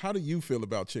 how do you feel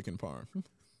about chicken parm?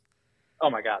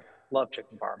 Oh my God. Love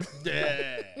chicken parm.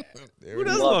 Yeah. Who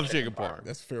doesn't love chicken parm?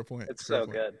 That's a fair point. It's so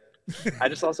good. I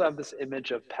just also have this image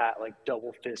of Pat like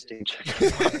double fisting chicken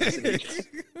parm.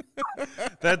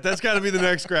 That's got to be the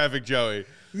next graphic, Joey.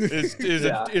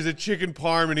 Is a chicken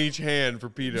parm in each hand for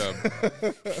P-Dub.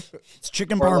 It's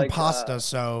chicken parm pasta,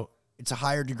 so it's a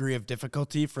higher degree of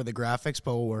difficulty for the graphics,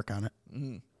 but we'll work on it.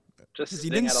 Mm-hmm. Just he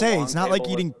didn't say it's not like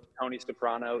eating Tony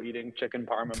Soprano eating chicken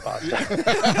parm and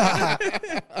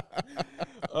pasta.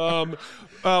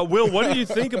 Will, what do you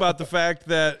think about the fact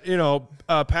that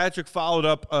Patrick followed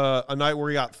up a night where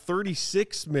he got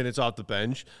 36 minutes off the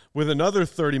bench with another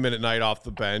 30-minute night off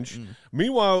the bench?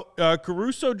 Meanwhile,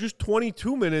 Caruso just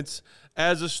 22 minutes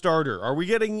as a starter. Are we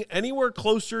getting anywhere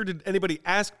closer? Did anybody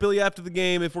ask Billy after the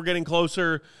game if we're getting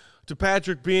closer to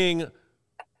Patrick being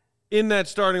in that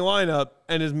starting lineup,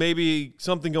 and is maybe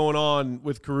something going on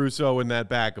with Caruso in that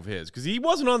back of his? Because he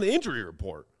wasn't on the injury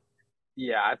report.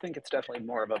 Yeah, I think it's definitely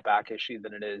more of a back issue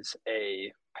than it is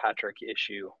a Patrick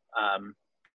issue.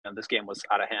 This game was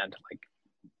out of hand like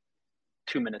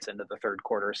 2 minutes into the third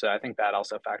quarter, so I think that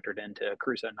also factored into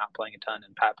Caruso not playing a ton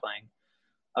and Pat playing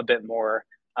a bit more.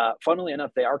 Funnily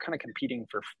enough, they are kind of competing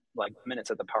for like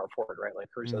minutes at the power forward, right? Like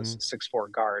Caruso's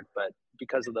 6'4" guard, but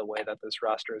because of the way that this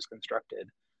roster is constructed,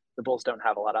 the Bulls don't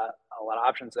have a lot of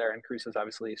options there, and Caruso's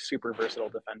obviously a super versatile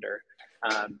defender.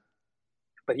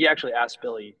 But he actually asked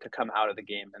Billy to come out of the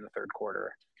game in the third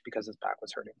quarter because his back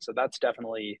was hurting. So that's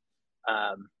definitely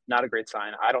not a great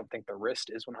sign. I don't think the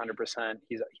wrist is 100%.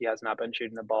 He has not been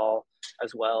shooting the ball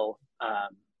as well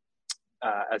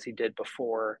as he did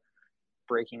before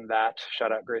breaking that.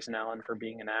 Shout out Grayson Allen for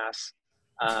being an ass.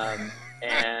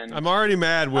 And I'm already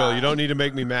mad, Will. You don't need to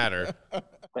make me madder.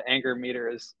 The anger meter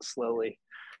is slowly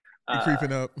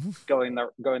creeping up, going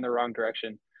the wrong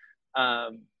direction.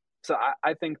 So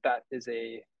I think that is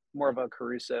more of a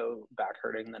Caruso back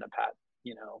hurting than a Pat,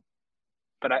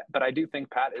 but I do think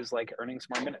Pat is like earning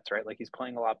some more minutes, right? Like he's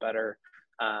playing a lot better.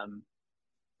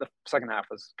 The second half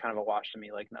was kind of a wash to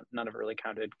me. Like none of it really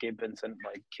counted. Gabe Vincent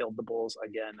like killed the Bulls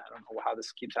again. I don't know how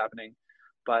this keeps happening,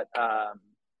 but I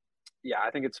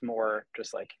think it's more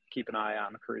just like keep an eye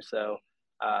on Caruso.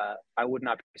 I would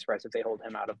not be surprised if they hold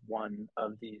him out of one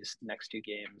of these next 2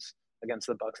 games against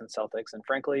the Bucks and Celtics. And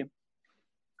frankly,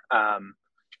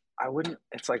 I wouldn't.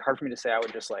 It's like hard for me to say I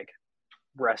would just like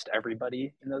rest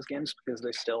everybody in those games because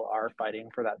they still are fighting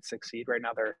for that 6th seed right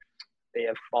now. They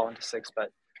have fallen to 6,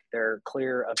 but They're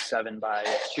clear of 7 by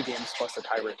 2 games plus the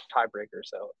tiebreaker.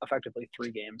 So effectively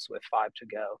 3 games with 5 to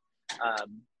go.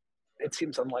 It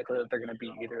seems unlikely that they're going to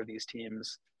beat either of these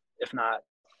teams, if not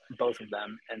both of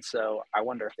them. And so I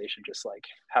wonder if they should just like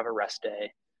have a rest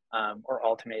day, or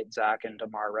alternate Zach and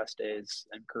DeMar rest days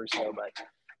and Caruso. But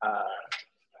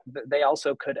they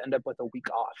also could end up with a week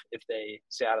off if they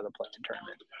stay out of the play-in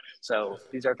tournament. So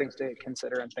these are things to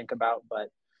consider and think about. But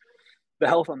the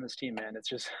health on this team, man,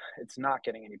 it's not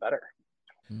getting any better.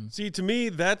 See, to me,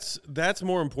 that's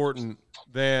more important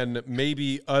than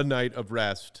maybe a night of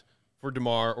rest for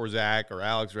DeMar or Zach or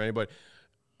Alex or anybody.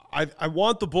 I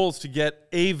want the Bulls to get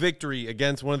a victory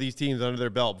against one of these teams under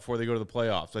their belt before they go to the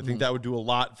playoffs. I think that would do a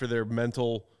lot for their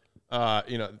mental,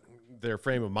 their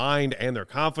frame of mind and their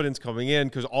confidence coming in,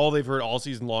 because all they've heard all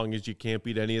season long is you can't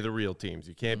beat any of the real teams.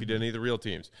 You can't beat any of the real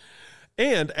teams.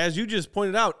 And as you just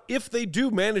pointed out, if they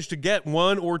do manage to get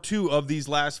 1 or 2 of these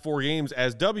last 4 games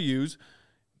as W's,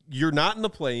 you're not in the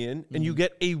play-in, and you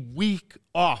get a week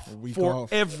off for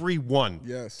everyone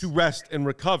to rest and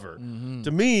recover.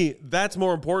 To me, that's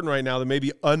more important right now than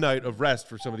maybe a night of rest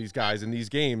for some of these guys in these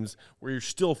games where you're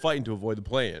still fighting to avoid the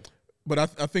play-in. But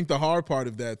I think the hard part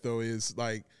of that, though, is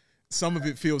like some of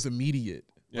it feels immediate.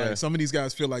 Yeah. Like some of these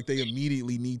guys feel like they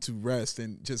immediately need to rest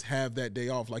and just have that day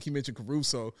off. Like he mentioned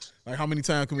Caruso, like how many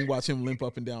times can we watch him limp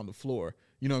up and down the floor?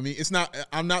 You know what I mean?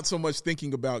 I'm not so much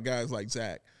thinking about guys like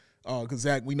Zach, because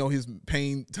Zach, we know his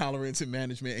pain tolerance and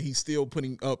management, and he's still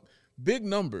putting up big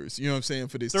numbers, you know what I'm saying,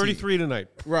 for this 33 team. tonight.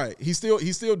 Right. He's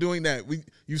still doing that.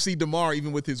 You see DeMar,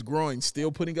 even with his groin, still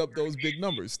putting up those big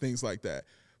numbers, things like that.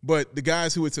 But the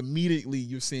guys who it's immediately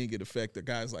you're seeing it affect are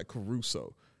guys like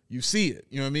Caruso. You see it.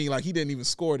 You know what I mean? Like he didn't even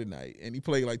score tonight, and he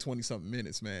played like 20-something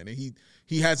minutes, man. And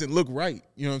he hasn't looked right,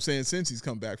 you know what I'm saying, since he's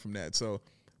come back from that. So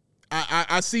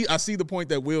I see the point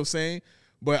that Will's saying,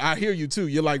 but I hear you too.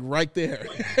 You're like right there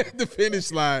at the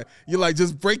finish line. You're like,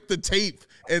 just break the tape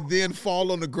and then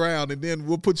fall on the ground, and then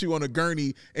we'll put you on a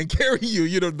gurney and carry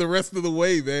you, the rest of the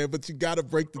way, man. But you got to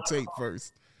break the tape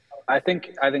first. I think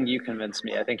you convinced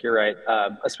me. I think you're right,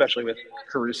 especially with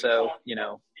Caruso.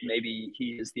 Maybe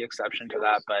he is the exception to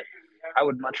that, but I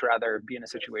would much rather be in a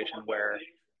situation where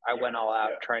I went all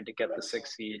out trying to get the 6th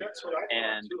seed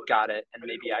and got it, and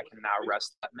maybe I can now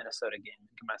rest that Minnesota game and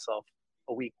give myself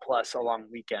a week plus a long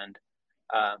weekend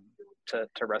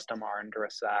to rest DeMar and to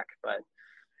rest Zach. But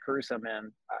Caruso,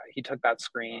 man, he took that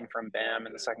screen from Bam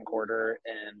in the second quarter,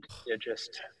 and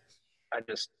I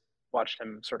just watched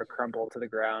him sort of crumble to the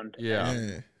ground.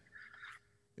 Yeah.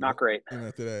 Not great.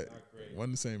 After that,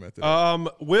 wasn't the same after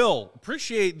that. Will,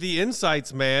 appreciate the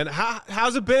insights, man.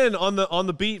 How's it been on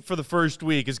the beat for the first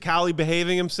week? Is Callie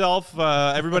behaving himself?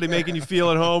 Everybody making you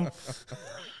feel at home?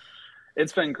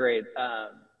 It's been great.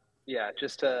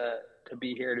 Just to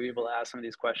be here, to be able to ask some of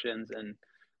these questions, and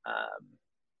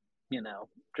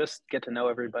just get to know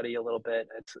everybody a little bit.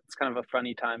 It's kind of a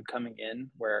funny time coming in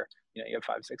where you have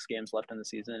 5-6 games left in the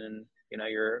season, and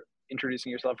you're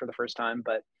introducing yourself for the first time,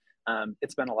 but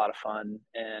it's been a lot of fun,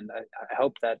 and I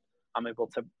hope that I'm able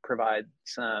to provide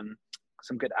some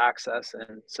good access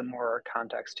and some more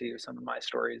context to some of my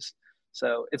stories.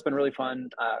 So it's been really fun.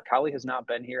 Kali has not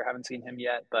been here, haven't seen him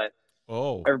yet, but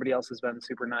everybody else has been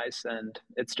super nice, and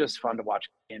it's just fun to watch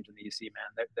games in the UC,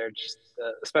 man. They're just,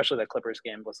 especially the Clippers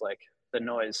game was like, the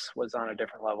noise was on a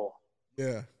different level.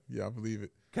 Yeah, I believe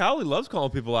it. Callie loves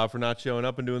calling people out for not showing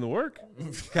up and doing the work.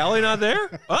 Callie not there?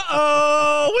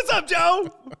 Uh-oh! What's up, Joe?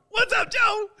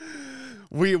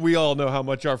 We all know how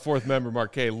much our 4th member,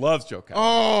 Marquet, loves Joe Callie.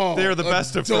 Oh, they are the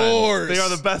best of friends. They are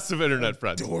the best of internet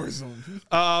friends. Adores them.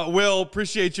 Will,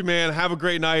 appreciate you, man. Have a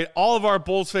great night. All of our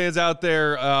Bulls fans out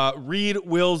there, read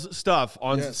Will's stuff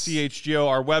on CHGO,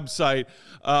 our website,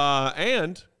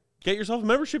 and get yourself a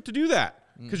membership to do that,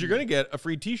 because you're going to get a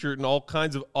free t-shirt and all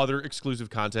kinds of other exclusive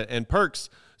content and perks.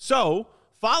 So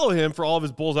follow him for all of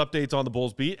his Bulls updates on the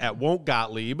Bulls beat at Won't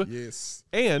Gottlieb. Yes.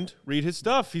 And read his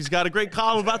stuff. He's got a great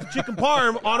column about the chicken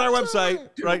parm on our website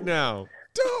right now.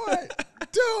 Do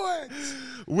it.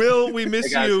 Will, we miss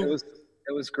hey guys, you.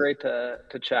 It was great to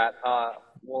chat.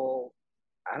 Well,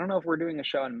 I don't know if we're doing a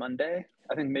show on Monday.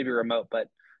 I think maybe remote,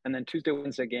 and then Tuesday,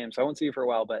 Wednesday games. So I won't see you for a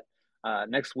while, but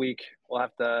next week we'll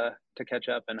have to catch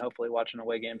up and hopefully watch an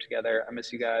away game together. I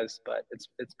miss you guys, but it's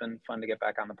been fun to get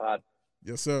back on the pod.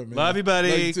 Yes, sir, man. Love you, buddy.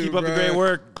 Love you too, Keep up the bro. great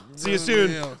work. See you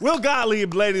soon. Will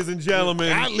Gottlieb, ladies and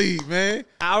gentlemen. Gottlieb, man.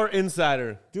 Our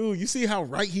insider. Dude, you see how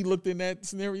right he looked in that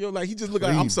scenario? Like, he just looked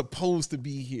like, I'm supposed to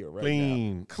be here right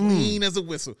now. Clean as a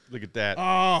whistle. Look at that.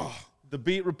 Oh. The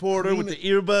beat reporter with the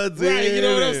earbuds right, in. You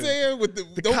know what I'm saying?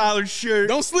 With the collared shirt.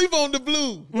 Don't sleep on the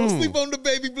blue. Don't sleep on the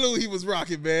baby blue he was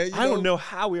rocking, man. I don't know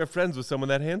how we are friends with someone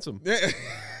that handsome.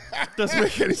 Doesn't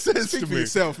make any sense Speak to for me.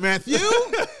 yourself, Matthew.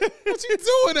 What you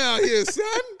doing out here, son?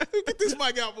 Get this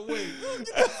mic out the way.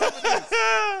 Get some of this.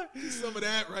 Get some of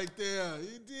that right there.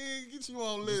 You dig? Get you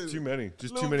on list. Too many.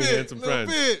 Just Little too many bit, handsome little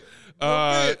friends. bit,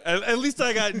 little bit. At least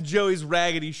I got Joey's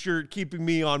raggedy shirt keeping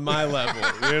me on my level,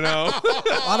 you know?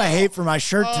 A lot of hate for my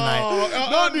shirt tonight.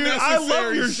 No, dude, I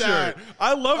love your shirt.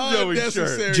 I love Joey's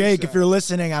shirt. Jake, if you're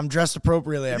listening, I'm dressed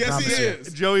appropriately. I Yes, promise he you.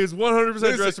 is. Joey is 100%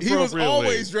 Listen, dressed he appropriately. was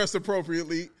always dressed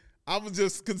appropriately. I was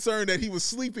just concerned that he was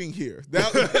sleeping here.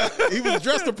 He was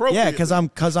dressed appropriately. Yeah,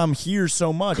 because I'm here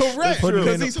so much. Correct.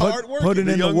 Because he's hardworking. Putting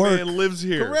The in the young work. man lives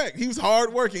here. Correct. He was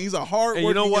hardworking. He's a hardworking. And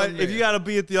you know what? young man. If you got to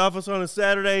be at the office on a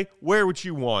Saturday, wear what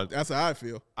you want. That's how I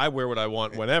feel. I wear what I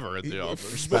want whenever at the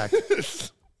office.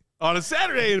 Respect. On a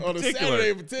Saturday in On particular. a Saturday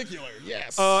in particular,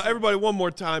 yes. Everybody, one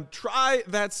more time. Try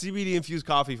that CBD-infused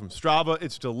coffee from Strava.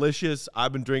 It's delicious.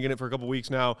 I've been drinking it for a couple weeks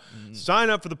now.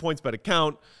 Sign up for the PointsBet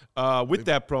account with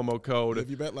that promo code. Live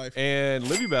your bet life. And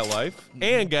live your bet life.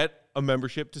 And get a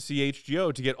membership to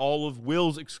CHGO to get all of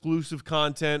Will's exclusive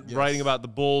content, writing about the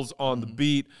Bulls on the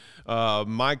beat,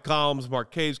 my columns,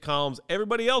 Marquet's columns,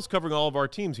 everybody else covering all of our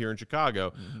teams here in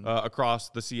Chicago across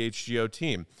the CHGO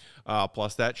team.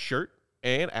 Plus that shirt.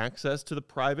 And access to the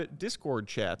private Discord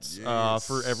chats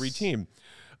for every team.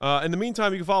 In the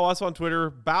meantime, you can follow us on Twitter,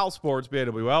 BAL Sports,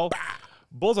 BAWL,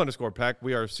 Bulls_Peck.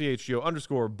 We are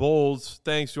CHGO_Bulls.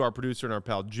 Thanks to our producer and our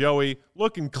pal Joey.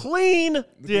 Looking clean,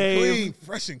 Dave. Clean,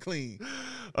 fresh and clean.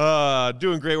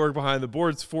 Doing great work behind the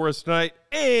boards for us tonight.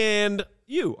 And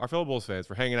you, our fellow Bulls fans,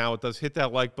 for hanging out with us. Hit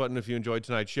that like button if you enjoyed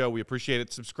tonight's show. We appreciate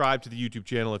it. Subscribe to the YouTube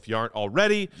channel if you aren't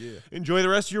already. Enjoy the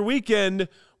rest of your weekend.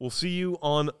 We'll see you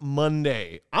on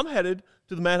Monday. I'm headed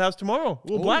to the Madhouse tomorrow. A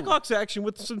little Blackhawks action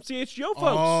with some CHGO folks.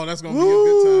 Oh, that's going to be a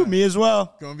good time. Me as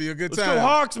well. Going to be a good Let's time. go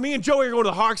Hawks. Me and Joey are going to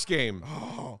the Hawks game.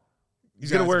 Oh,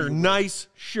 He's going to wear a nice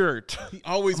shirt. He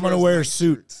always I'm going to wears wear a nice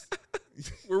suit.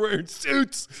 shirts. We're wearing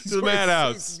suits to the He's wearing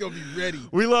Madhouse. suits. He's going to be ready.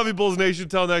 We love you, Bulls Nation.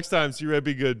 Until next time, see you, Red.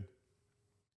 Be good.